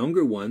with the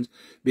younger ones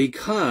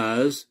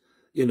because,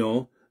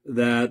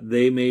 that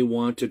they may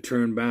want to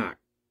turn back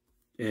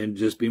and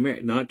just be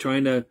married. Not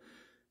trying to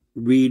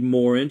read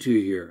more into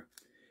here.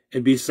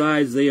 And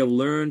besides, they have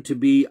learned to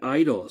be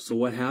idle. So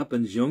what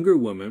happens? Younger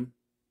women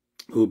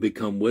who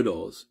become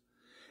widows,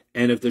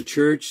 and if the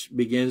church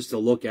begins to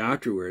look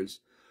afterwards,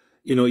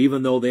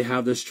 even though they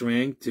have the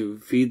strength to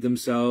feed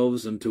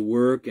themselves and to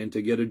work and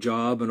to get a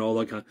job and all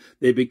that kind,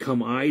 they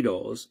become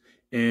idols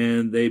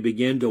and they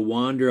begin to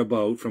wander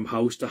about from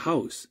house to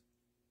house.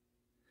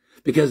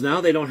 Because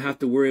now they don't have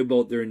to worry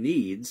about their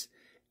needs,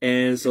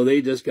 and so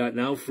they just got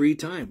now free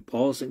time.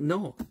 Paul's saying,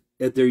 no,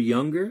 if they're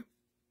younger,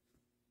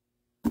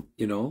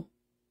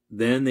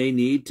 then they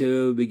need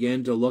to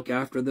begin to look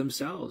after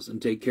themselves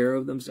and take care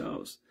of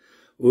themselves.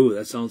 Ooh,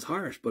 that sounds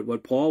harsh. But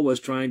what Paul was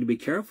trying to be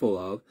careful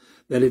of,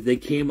 that if they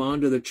came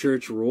onto the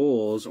church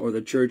rolls or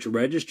the church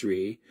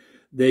registry,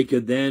 they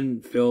could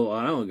then feel,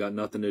 I don't got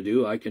nothing to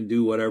do. I can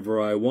do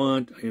whatever I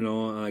want.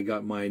 I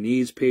got my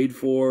needs paid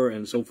for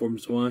and so forth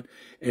and so on.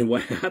 And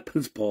what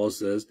happens, Paul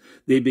says,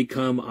 they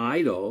become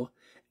idle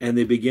and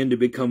they begin to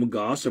become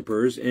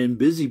gossipers and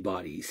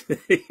busybodies.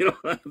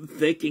 I'm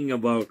thinking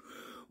about,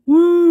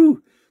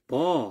 woo,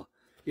 Paul.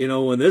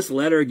 When this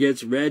letter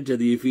gets read to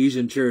the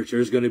Ephesian church,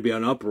 there's going to be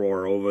an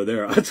uproar over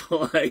there. That's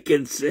all I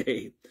can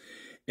say.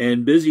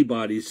 And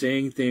busybodies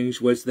saying things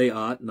which they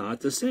ought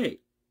not to say.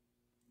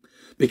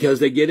 Because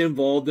they get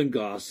involved in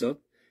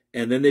gossip,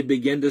 and then they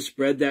begin to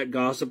spread that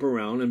gossip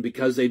around, and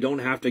because they don't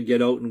have to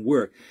get out and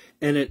work.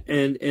 And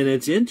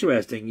it's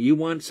interesting. You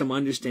want some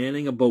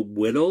understanding about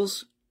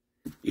widows?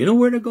 You know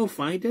where to go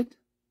find it?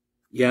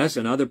 Yes,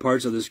 in other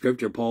parts of the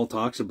scripture, Paul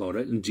talks about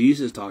it, and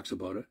Jesus talks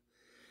about it.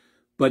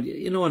 But,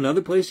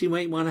 another place you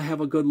might want to have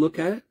a good look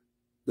at it?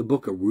 The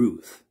book of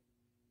Ruth.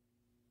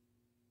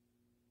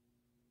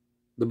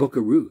 The book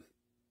of Ruth.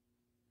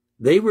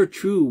 They were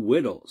true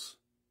widows.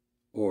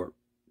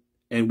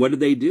 And what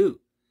did they do?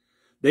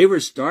 They were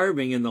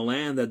starving in the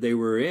land that they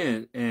were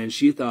in, and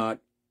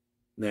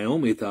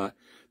Naomi thought,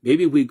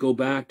 maybe we go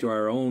back to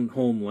our own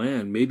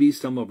homeland. Maybe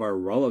some of our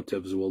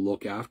relatives will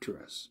look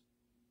after us.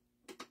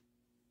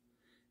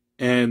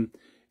 And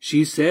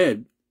she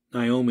said,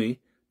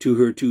 Naomi, to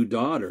her two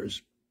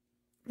daughters,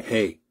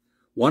 hey,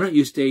 why don't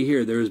you stay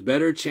here? There's a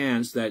better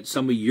chance that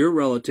some of your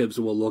relatives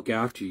will look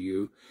after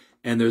you,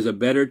 and there's a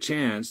better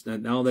chance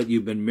that now that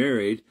you've been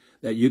married,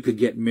 that you could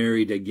get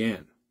married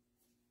again.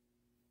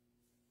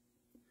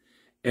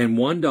 And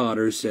one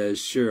daughter says,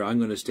 sure, I'm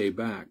going to stay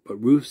back.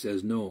 But Ruth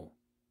says, no,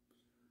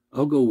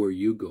 I'll go where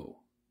you go.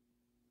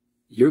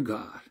 Your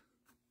God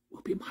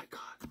will be my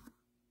God.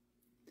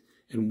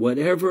 And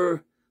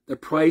whatever the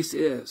price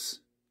is,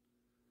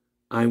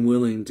 I'm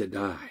willing to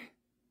die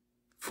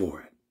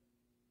for it.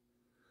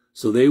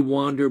 So they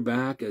wander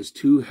back as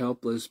two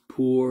helpless,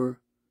 poor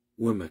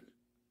women.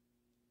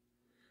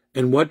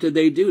 And what did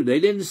they do?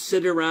 They didn't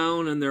sit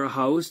around in their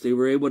house. They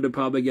were able to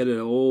probably get an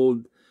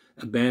old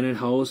abandoned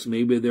house,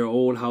 maybe their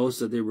old house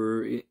that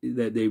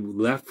they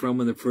left from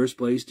in the first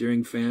place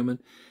during famine,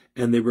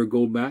 and they were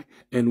going back.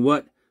 And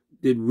what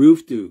did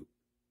Ruth do?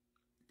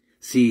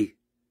 See,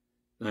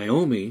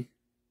 Naomi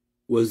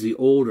was the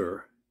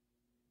older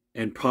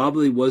and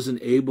probably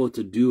wasn't able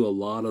to do a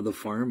lot of the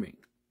farming.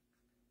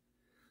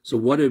 So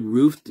what did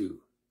Ruth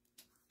do?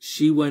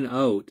 She went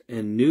out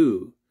and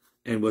knew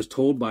and was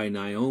told by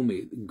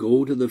Naomi,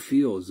 go to the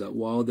fields that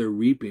while they're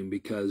reaping,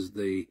 because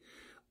the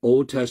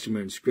Old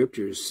Testament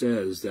scripture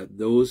says that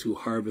those who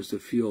harvest a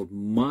field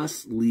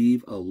must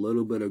leave a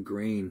little bit of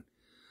grain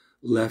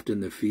left in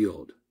the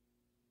field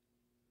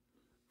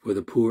for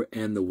the poor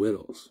and the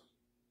widows.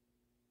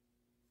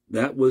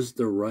 That was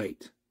the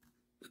right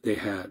that they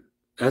had.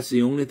 That's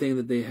the only thing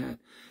that they had.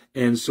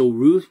 And so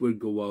Ruth would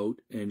go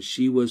out and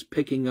she was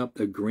picking up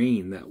the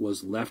grain that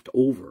was left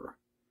over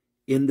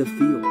in the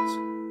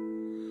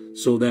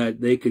fields so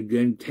that they could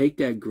then take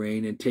that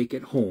grain and take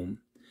it home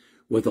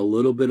with a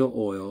little bit of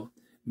oil,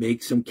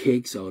 make some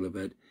cakes out of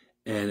it,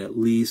 and at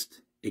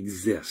least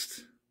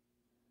exist.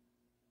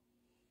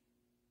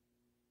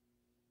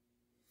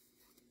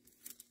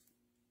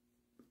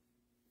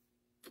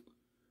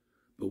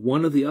 But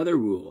one of the other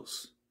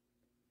rules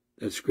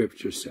that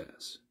Scripture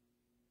says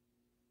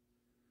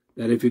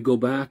that if you go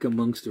back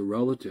amongst the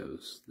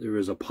relatives, there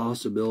is a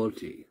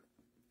possibility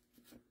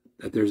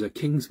that there's a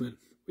kinsman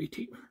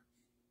redeemer.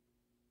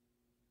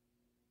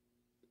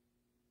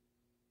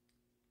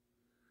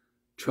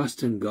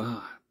 Trust in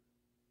God.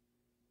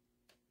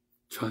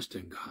 Trust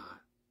in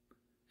God.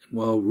 And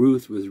while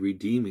Ruth was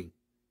redeeming,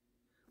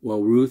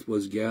 while Ruth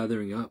was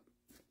gathering up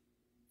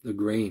the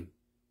grain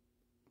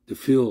to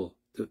fill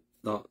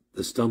the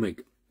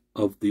stomach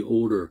of the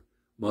older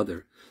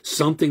mother,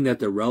 something that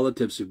the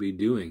relatives would be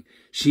doing,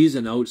 she's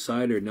an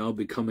outsider now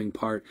becoming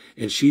part,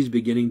 and she's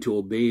beginning to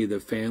obey the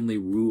family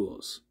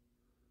rules.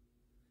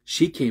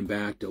 She came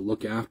back to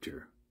look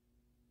after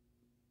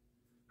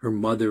her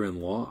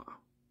mother-in-law,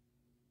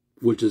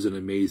 which is an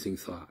amazing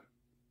thought.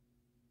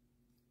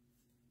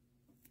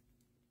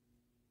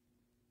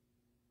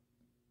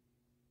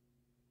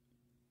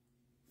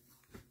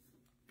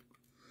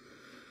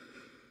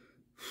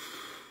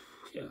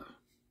 Yeah.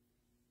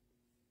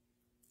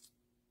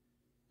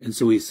 And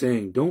so he's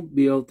saying, don't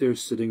be out there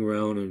sitting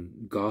around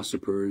and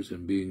gossipers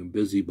and being a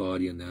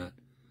busybody and that.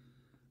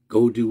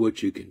 Go do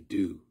what you can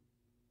do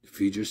to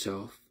feed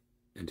yourself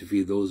and to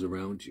feed those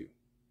around you.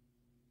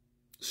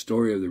 The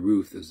story of the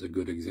Ruth is a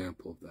good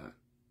example of that.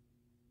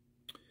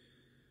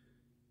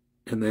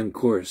 And then, of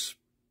course,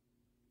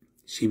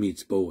 she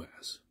meets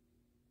Boaz,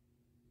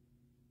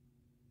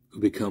 who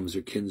becomes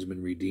her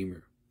kinsman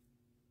redeemer.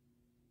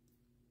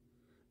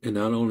 And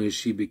not only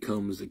she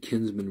becomes the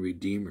kinsman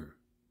redeemer,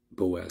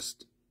 Boaz,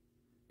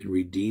 and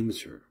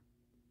redeems her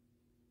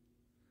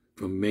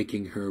from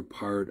making her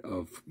part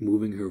of,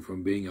 moving her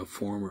from being a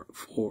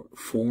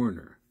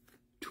foreigner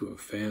to a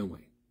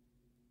family.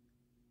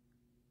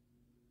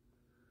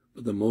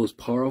 But the most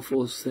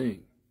powerful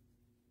thing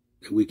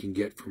that we can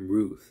get from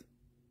Ruth,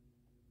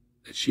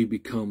 that she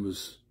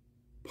becomes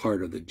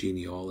part of the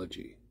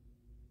genealogy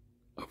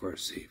of our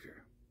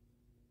Savior,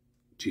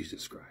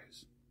 Jesus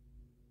Christ.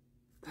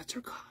 That's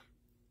our God.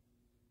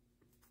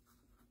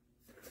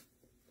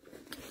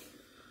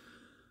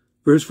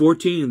 Verse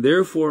 14,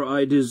 therefore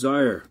I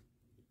desire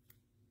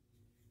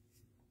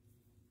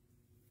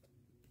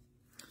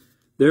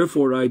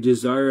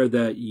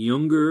that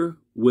younger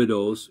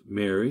widows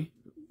marry,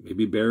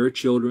 maybe bear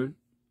children,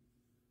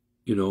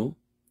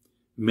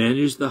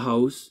 manage the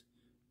house,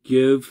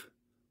 give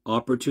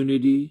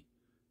opportunity,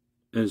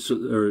 and so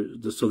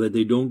that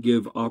they don't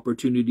give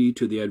opportunity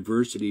to the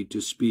adversity to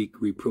speak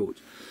reproach.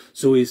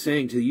 So he's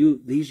saying to you,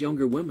 these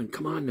younger women,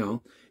 come on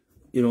now,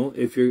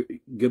 if you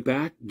get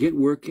back, get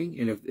working,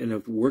 and if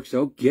it works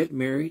out, get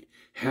married,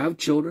 have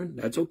children,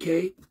 that's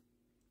okay.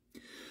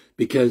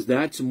 Because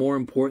that's more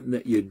important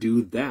that you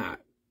do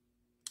that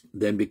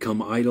than become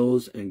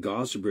idols and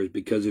gossipers.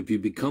 Because if you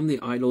become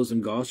the idols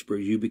and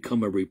gossipers, you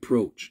become a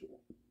reproach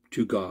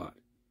to God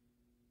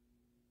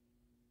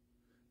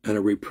and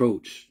a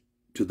reproach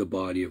to the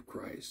body of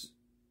Christ.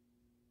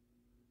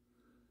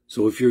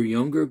 So if you're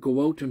younger,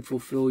 go out and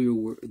fulfill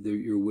your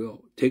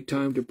will. Take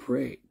time to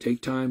pray.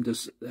 Take time to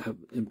have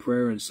in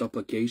prayer and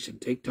supplication.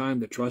 Take time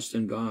to trust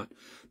in God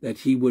that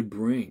He would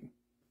bring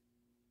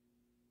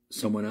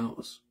someone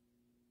else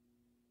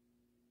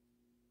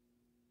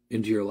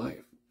into your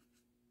life.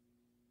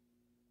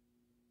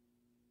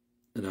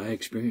 And I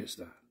experienced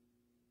that.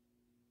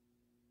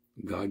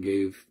 God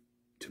gave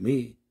to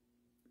me,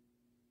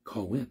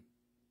 call in.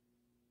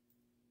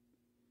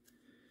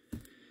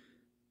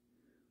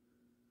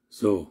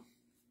 So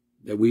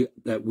that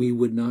we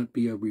would not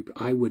be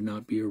I would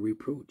not be a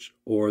reproach,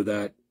 or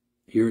that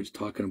here it's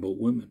talking about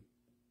women.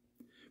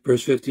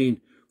 Verse 15,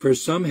 for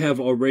some have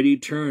already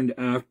turned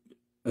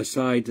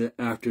aside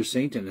after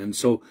Satan. And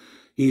so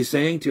he's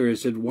saying to her, he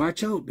said,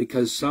 watch out,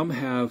 because some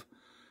have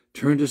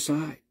turned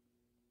aside.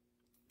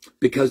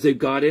 Because they've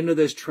got into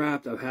this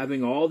trap of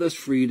having all this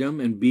freedom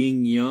and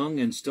being young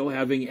and still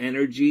having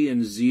energy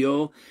and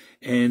zeal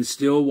and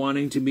still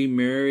wanting to be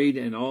married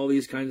and all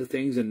these kinds of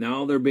things. And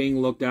now they're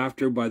being looked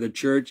after by the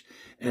church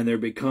and they're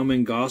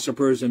becoming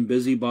gossipers and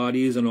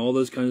busybodies and all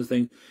those kinds of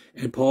things.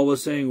 And Paul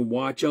was saying,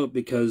 watch out,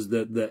 because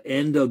the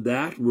end of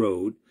that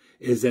road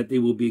is that they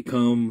will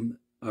become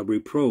a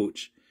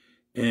reproach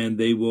and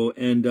they will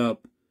end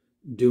up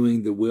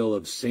doing the will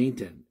of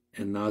Satan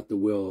and not the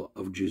will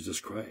of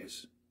Jesus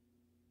Christ.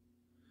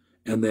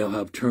 And they'll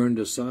have turned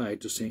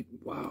aside to say,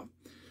 wow,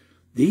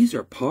 these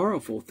are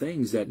powerful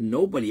things that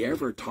nobody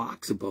ever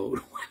talks about.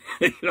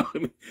 You know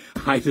what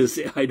I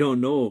mean? I don't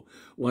know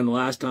when the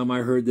last time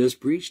I heard this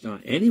preached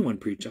on, anyone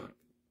preach on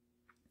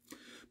it.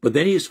 But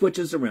then he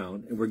switches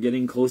around, and we're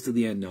getting close to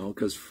the end now,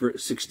 because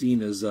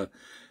 16 is,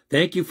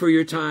 thank you for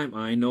your time.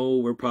 I know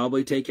we're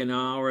probably taking an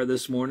hour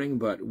this morning,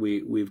 but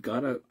we've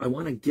got to, I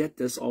want to get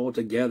this all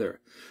together,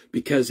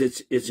 because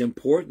it's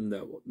important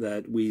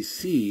that we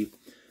see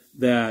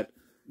that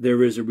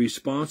there is a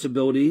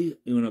responsibility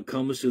when it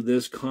comes to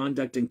this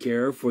conduct and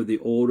care for the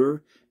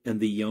older and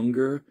the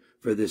younger,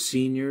 for the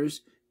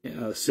seniors,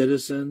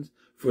 citizens,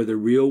 for the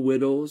real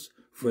widows,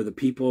 for the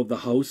people of the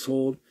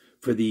household,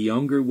 for the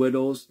younger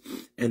widows.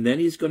 And then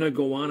he's going to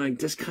go on and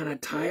just kind of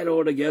tie it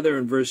all together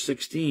in verse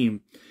 16.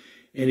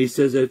 And he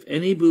says, if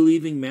any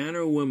believing man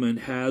or woman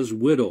has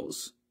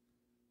widows,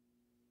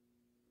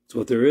 So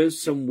if there is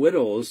some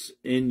widows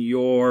in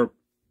your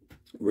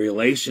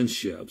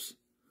relationships,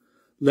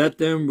 let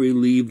them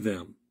relieve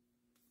them,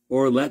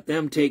 or let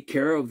them take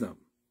care of them.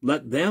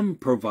 Let them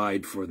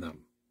provide for them.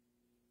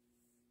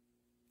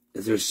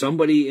 Is there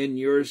somebody in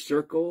your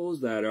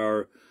circles that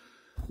are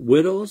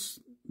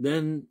widows?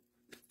 Then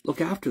look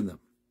after them.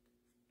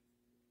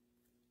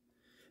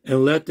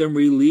 And let them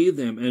relieve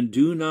them, and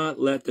do not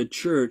let the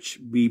church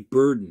be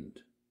burdened.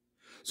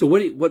 So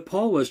what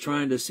Paul was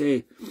trying to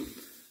say,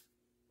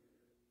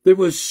 there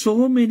was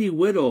so many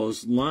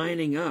widows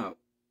lining up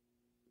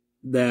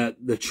that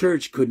the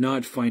church could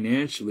not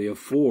financially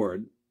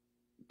afford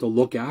to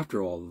look after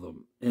all of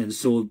them. And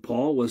so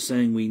Paul was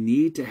saying we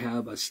need to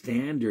have a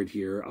standard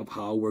here of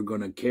how we're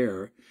going to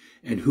care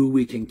and who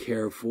we can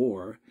care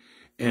for.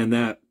 And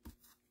that,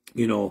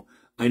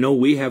 I know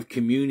we have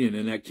communion,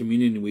 and that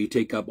communion we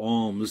take up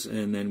alms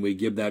and then we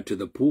give that to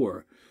the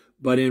poor.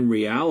 But in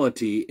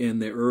reality, in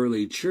the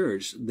early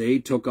church, they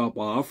took up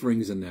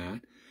offerings in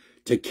that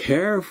to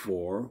care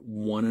for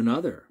one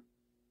another,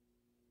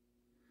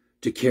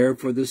 to care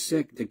for the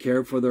sick, to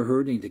care for the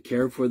hurting, to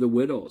care for the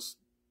widows.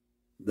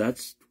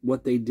 That's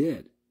what they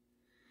did.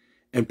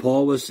 And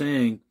Paul was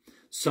saying,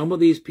 some of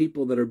these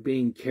people that are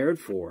being cared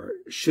for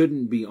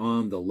shouldn't be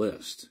on the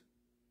list.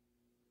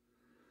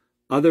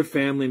 Other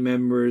family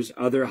members,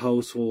 other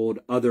household,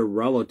 other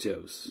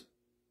relatives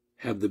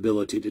have the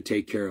ability to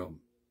take care of them.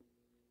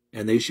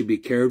 And they should be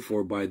cared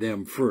for by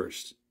them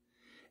first.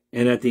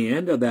 And at the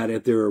end of that,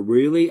 if they're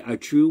really a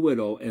true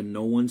widow and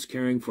no one's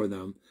caring for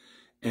them,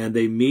 and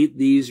they meet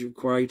these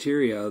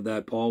criteria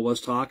that Paul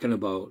was talking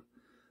about,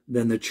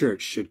 then the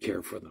church should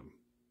care for them,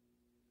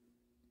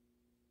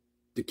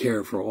 to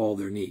care for all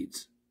their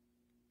needs.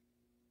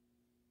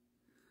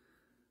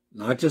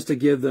 Not just to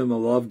give them a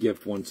love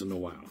gift once in a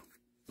while.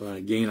 But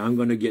again, I'm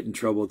going to get in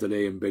trouble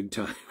today in big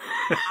time.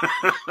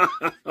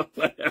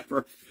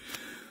 Whatever.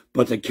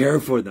 But to care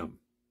for them.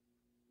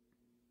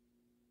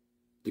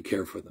 To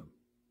care for them.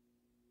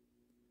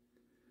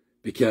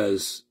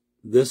 Because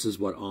this is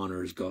what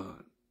honors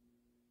God.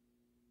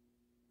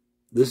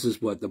 This is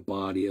what the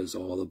body is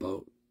all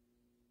about.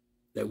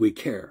 That we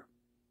care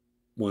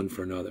one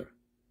for another.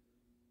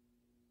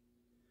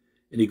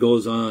 And he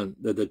goes on,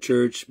 that the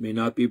church may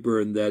not be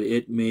burdened, that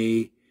it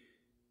may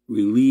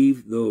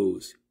relieve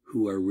those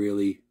who are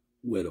really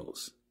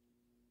widows.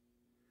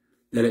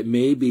 That it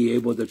may be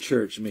able, the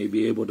church may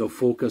be able to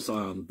focus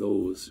on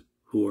those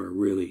who are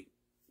really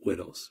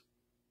widows.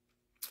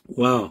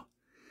 Wow.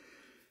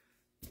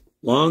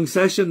 Long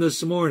session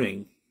this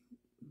morning,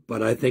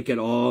 but I think it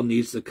all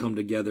needs to come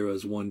together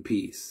as one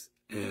piece.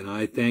 And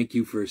I thank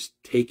you for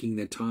taking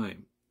the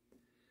time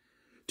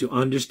to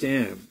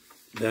understand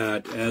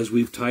that, as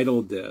we've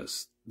titled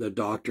this, the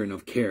doctrine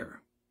of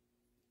care,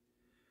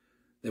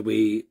 that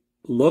we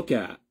look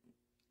at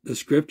the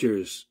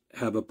scriptures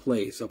have a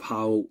place of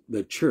how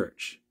the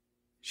church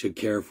should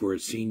care for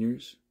its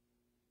seniors,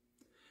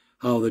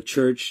 how the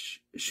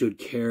church should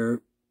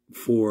care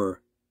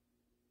for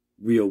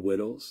real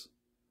widows,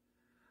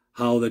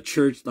 how the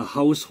church, the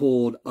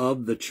household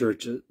of the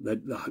church,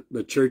 that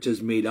the church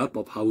is made up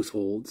of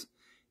households,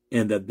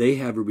 and that they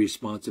have a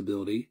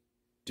responsibility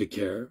to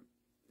care,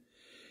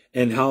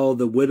 and how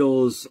the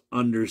widows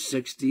under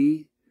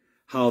 60,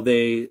 how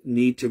they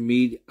need to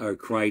meet our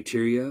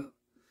criteria,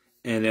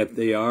 and if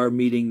they are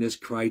meeting this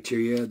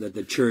criteria, that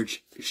the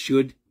church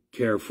should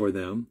care for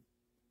them.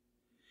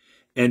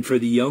 And for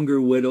the younger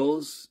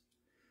widows,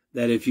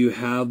 that if you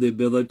have the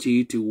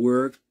ability to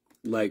work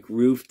like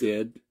Ruth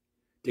did,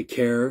 to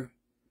care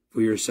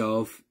for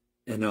yourself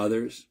and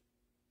others,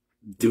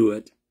 do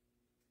it.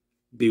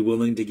 Be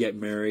willing to get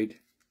married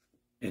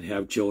and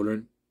have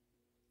children.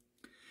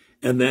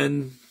 And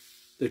then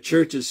the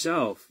church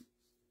itself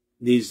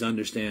needs to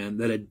understand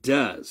that it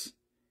does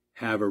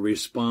have a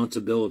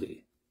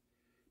responsibility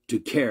to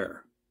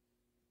care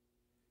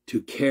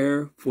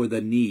for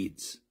the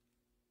needs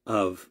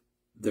of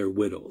their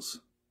widows.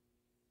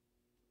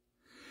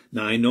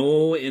 Now, I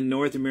know in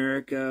North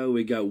America,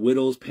 we got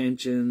widows'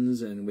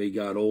 pensions and we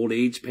got old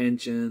age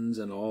pensions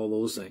and all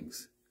those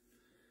things.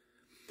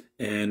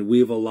 And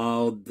we've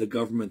allowed the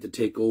government to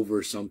take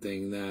over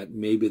something that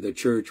maybe the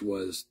church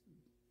was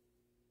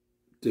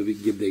to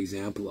give the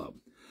example of.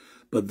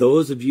 But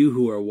those of you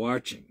who are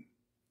watching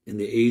in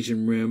the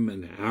Asian Rim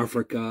and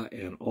Africa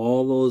and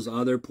all those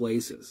other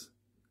places,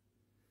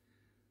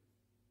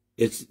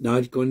 it's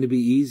not going to be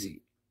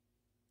easy.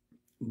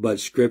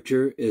 But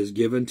Scripture is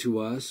given to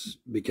us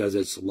because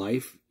it's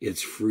life,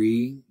 it's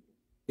free,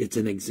 it's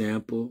an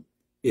example,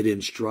 it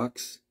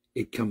instructs,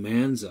 it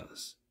commands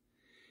us.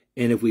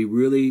 And if we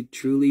really,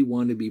 truly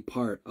want to be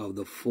part of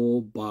the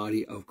full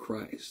body of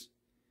Christ,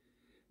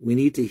 we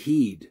need to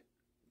heed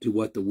to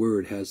what the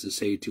Word has to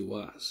say to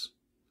us.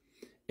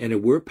 And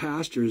if we're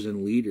pastors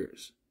and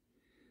leaders,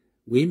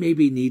 we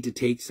maybe need to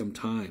take some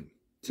time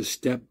to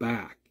step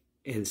back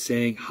and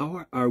saying,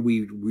 how are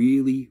we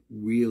really,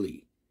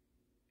 really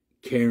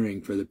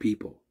caring for the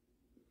people?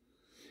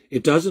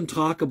 It doesn't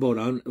talk about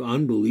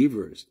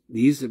unbelievers.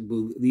 These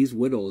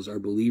widows are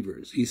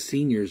believers. These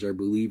seniors are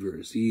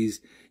believers. These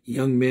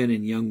young men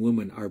and young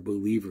women are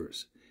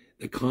believers.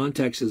 The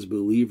context is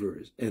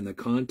believers, and the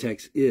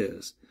context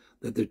is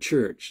that the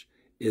church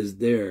is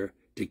there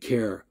to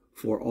care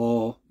for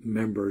all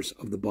members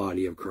of the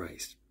body of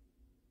Christ.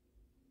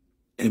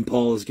 And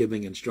Paul is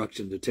giving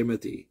instruction to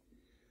Timothy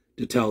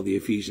to tell the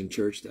Ephesian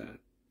church that.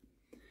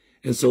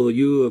 And so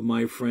you, of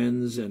my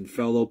friends and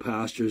fellow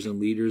pastors and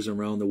leaders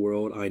around the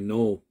world, I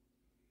know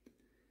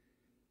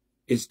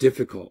it's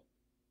difficult.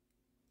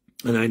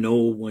 And I know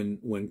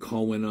when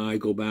Colin and I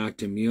go back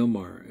to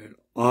Myanmar, and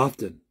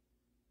often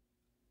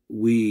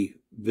we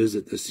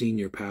visit the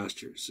senior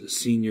pastors, the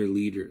senior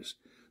leaders,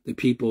 the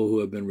people who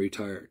have been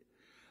retired.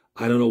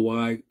 I don't know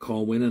why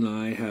Colin and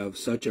I have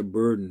such a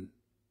burden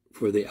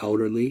for the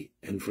elderly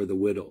and for the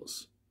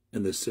widows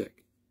and the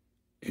sick.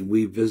 And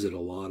we visit a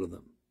lot of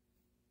them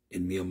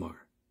in Myanmar,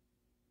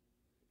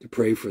 to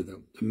pray for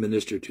them, to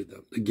minister to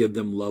them, to give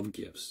them love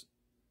gifts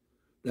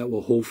that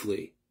will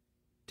hopefully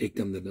take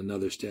them to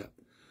another step.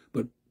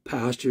 But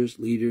pastors,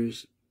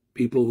 leaders,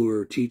 people who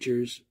are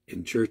teachers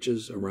in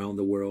churches around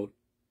the world,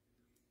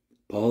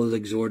 Paul is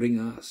exhorting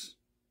us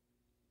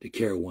to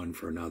care one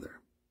for another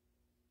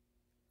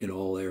in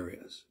all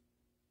areas.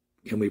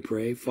 Can we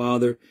pray?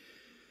 Father,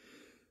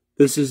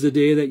 this is the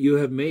day that you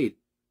have made.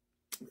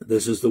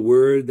 This is the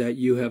word that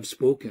you have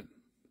spoken.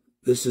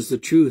 This is the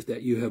truth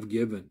that you have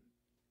given.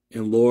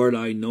 And Lord,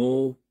 I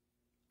know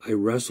I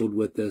wrestled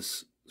with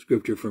this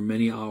scripture for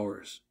many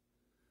hours.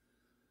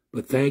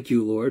 But thank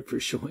you, Lord, for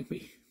showing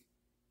me.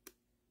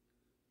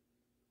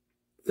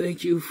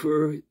 Thank you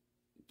for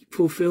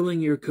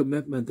fulfilling your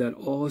commitment that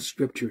all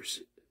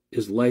scriptures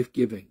is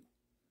life-giving,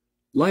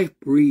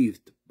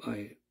 life-breathed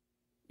by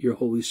your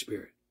Holy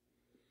Spirit.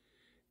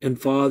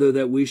 And Father,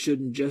 that we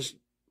shouldn't just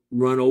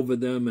run over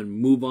them and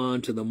move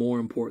on to the more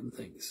important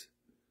things.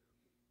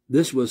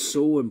 This was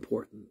so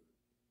important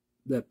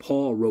that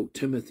Paul wrote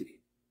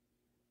Timothy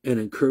and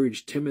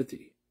encouraged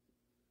Timothy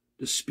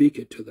to speak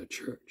it to the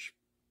church.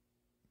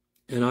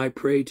 And I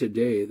pray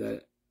today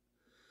that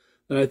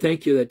I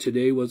thank you that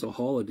today was a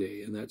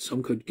holiday and that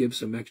some could give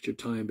some extra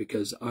time,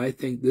 because I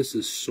think this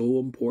is so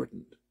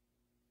important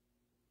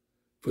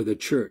for the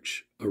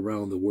church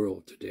around the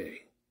world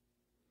today.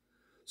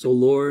 So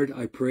Lord,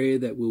 I pray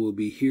that we will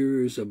be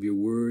hearers of your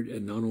word,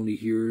 and not only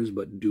hearers,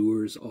 but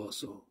doers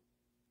also.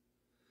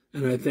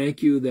 And I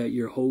thank you that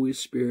your Holy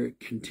Spirit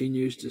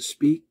continues to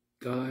speak,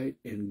 guide,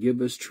 and give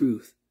us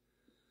truth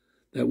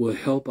that will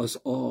help us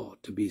all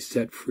to be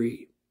set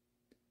free.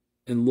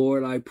 And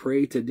Lord, I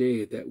pray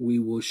today that we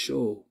will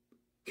show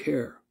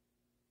care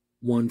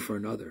one for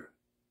another,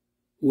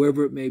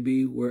 whoever it may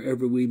be,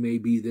 wherever we may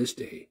be this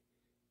day.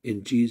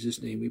 In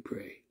Jesus' name we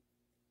pray.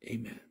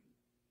 Amen.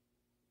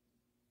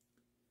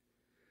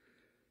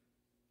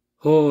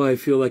 Oh, I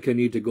feel like I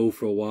need to go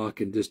for a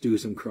walk and just do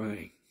some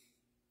crying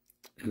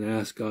and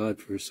ask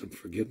God for some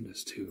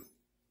forgiveness too.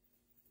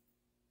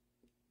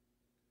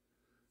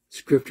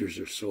 Scriptures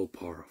are so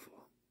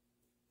powerful.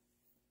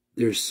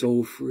 They're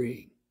so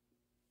freeing.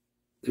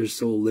 They're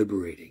so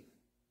liberating.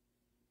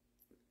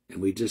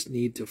 And we just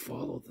need to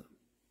follow them.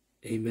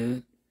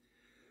 Amen.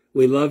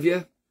 We love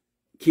you.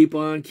 Keep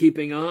on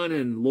keeping on,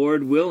 and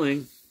Lord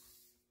willing,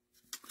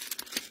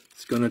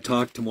 it's going to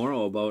talk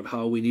tomorrow about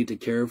how we need to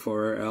care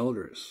for our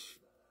elders,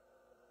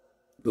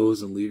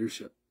 those in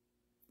leadership.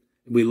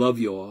 We love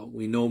you all.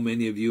 We know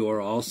many of you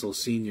are also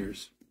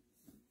seniors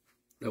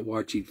that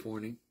watch each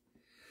morning.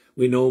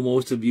 We know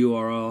most of you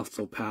are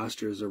also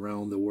pastors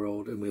around the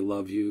world, and we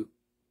love you.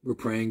 We're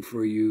praying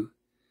for you,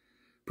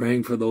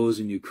 praying for those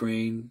in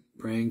Ukraine,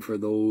 praying for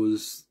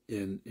those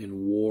in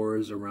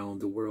wars around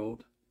the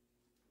world.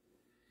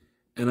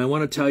 And I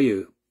want to tell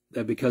you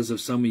that because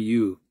of some of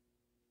you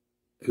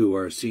who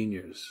are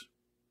seniors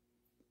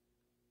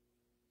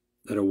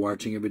that are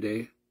watching every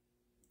day,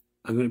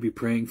 I'm going to be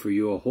praying for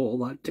you a whole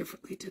lot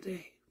differently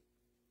today.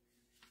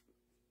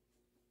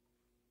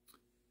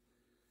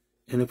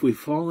 And if we've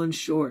fallen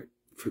short,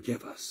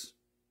 forgive us.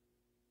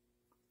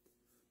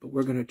 But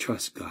we're going to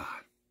trust God.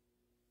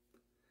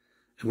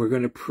 And we're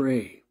going to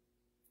pray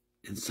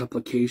in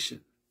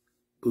supplication,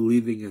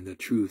 believing in the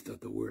truth of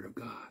the Word of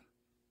God.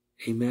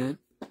 Amen.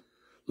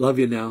 Love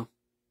you now.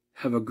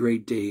 Have a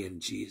great day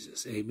in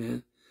Jesus.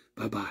 Amen.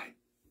 Bye-bye.